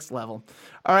 Next level.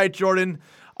 All right, Jordan.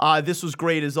 This was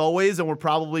great as always, and we're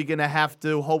probably going to have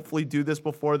to hopefully do this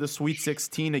before the Sweet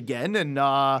 16 again and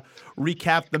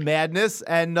recap the madness.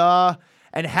 And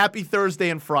happy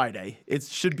Thursday and Friday. It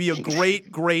should be a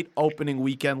great opening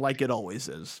weekend like it always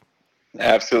is.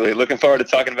 Absolutely. Looking forward to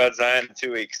talking about Zion in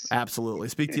 2 weeks. Absolutely.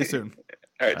 Speak to you soon.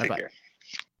 All right, take care.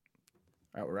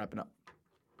 All right, we're wrapping up.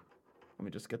 Let me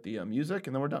just get the music,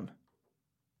 and then we're done.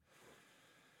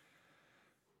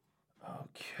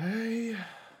 Okay.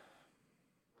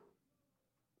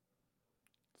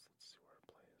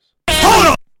 Hold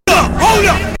up!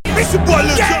 It's your boy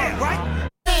Lil Jon, right?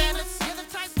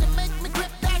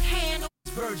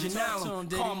 Virgin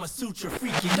Island, Kama Sutra,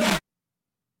 freaky.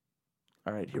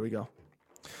 All right, here we go.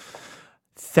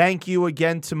 Thank you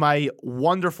again to my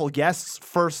wonderful guests.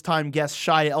 First-time guest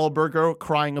Shai Elberger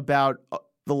crying about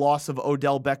the loss of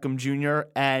Odell Beckham Jr.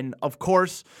 And, of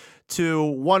course, to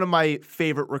one of my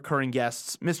favorite recurring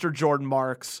guests, Mr. Jordan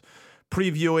Marks,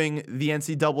 previewing the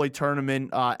NCAA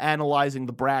tournament, analyzing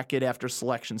the bracket after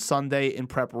Selection Sunday in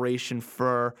preparation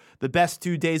for the best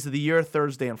 2 days of the year,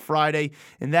 Thursday and Friday.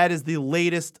 And that is the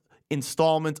latest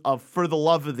installment of For the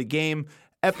Love of the Game,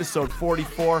 episode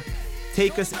 44.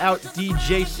 Take us out,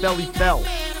 DJ Felly Fell.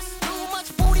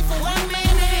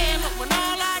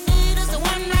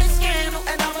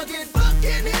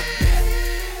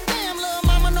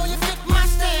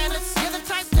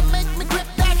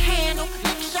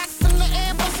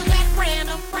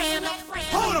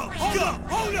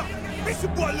 Hold up, it's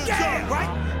your boy Lil Jon,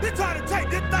 right? They're trying to take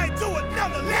this thing to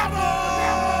another level.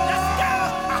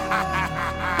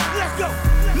 Let's go.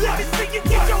 Let me see you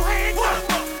get your hands up.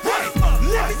 Hey,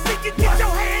 let me see you get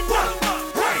your hands up.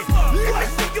 Hey, let me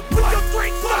see you put your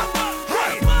drinks up.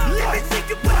 Hey, let me see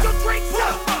you put your drinks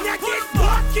up. Now get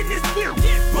buck in this beer,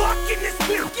 get buck in this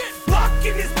beer, get buck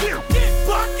in this beer, get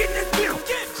buck in this beer,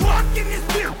 get clock in this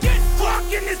beer, get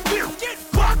clock in this beer, get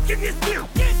clock in this beer,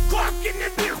 get clock in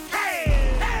this beer.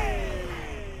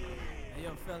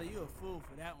 Fella, you a fool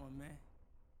for that one, man.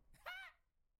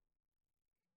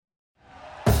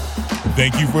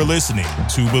 Thank you for listening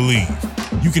to Believe.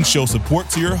 You can show support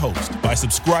to your host by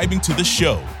subscribing to the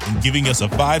show and giving us a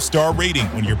 5-star rating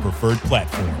on your preferred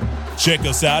platform. Check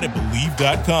us out at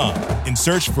Believe.com and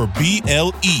search for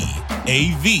BLEAV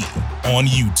on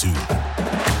YouTube.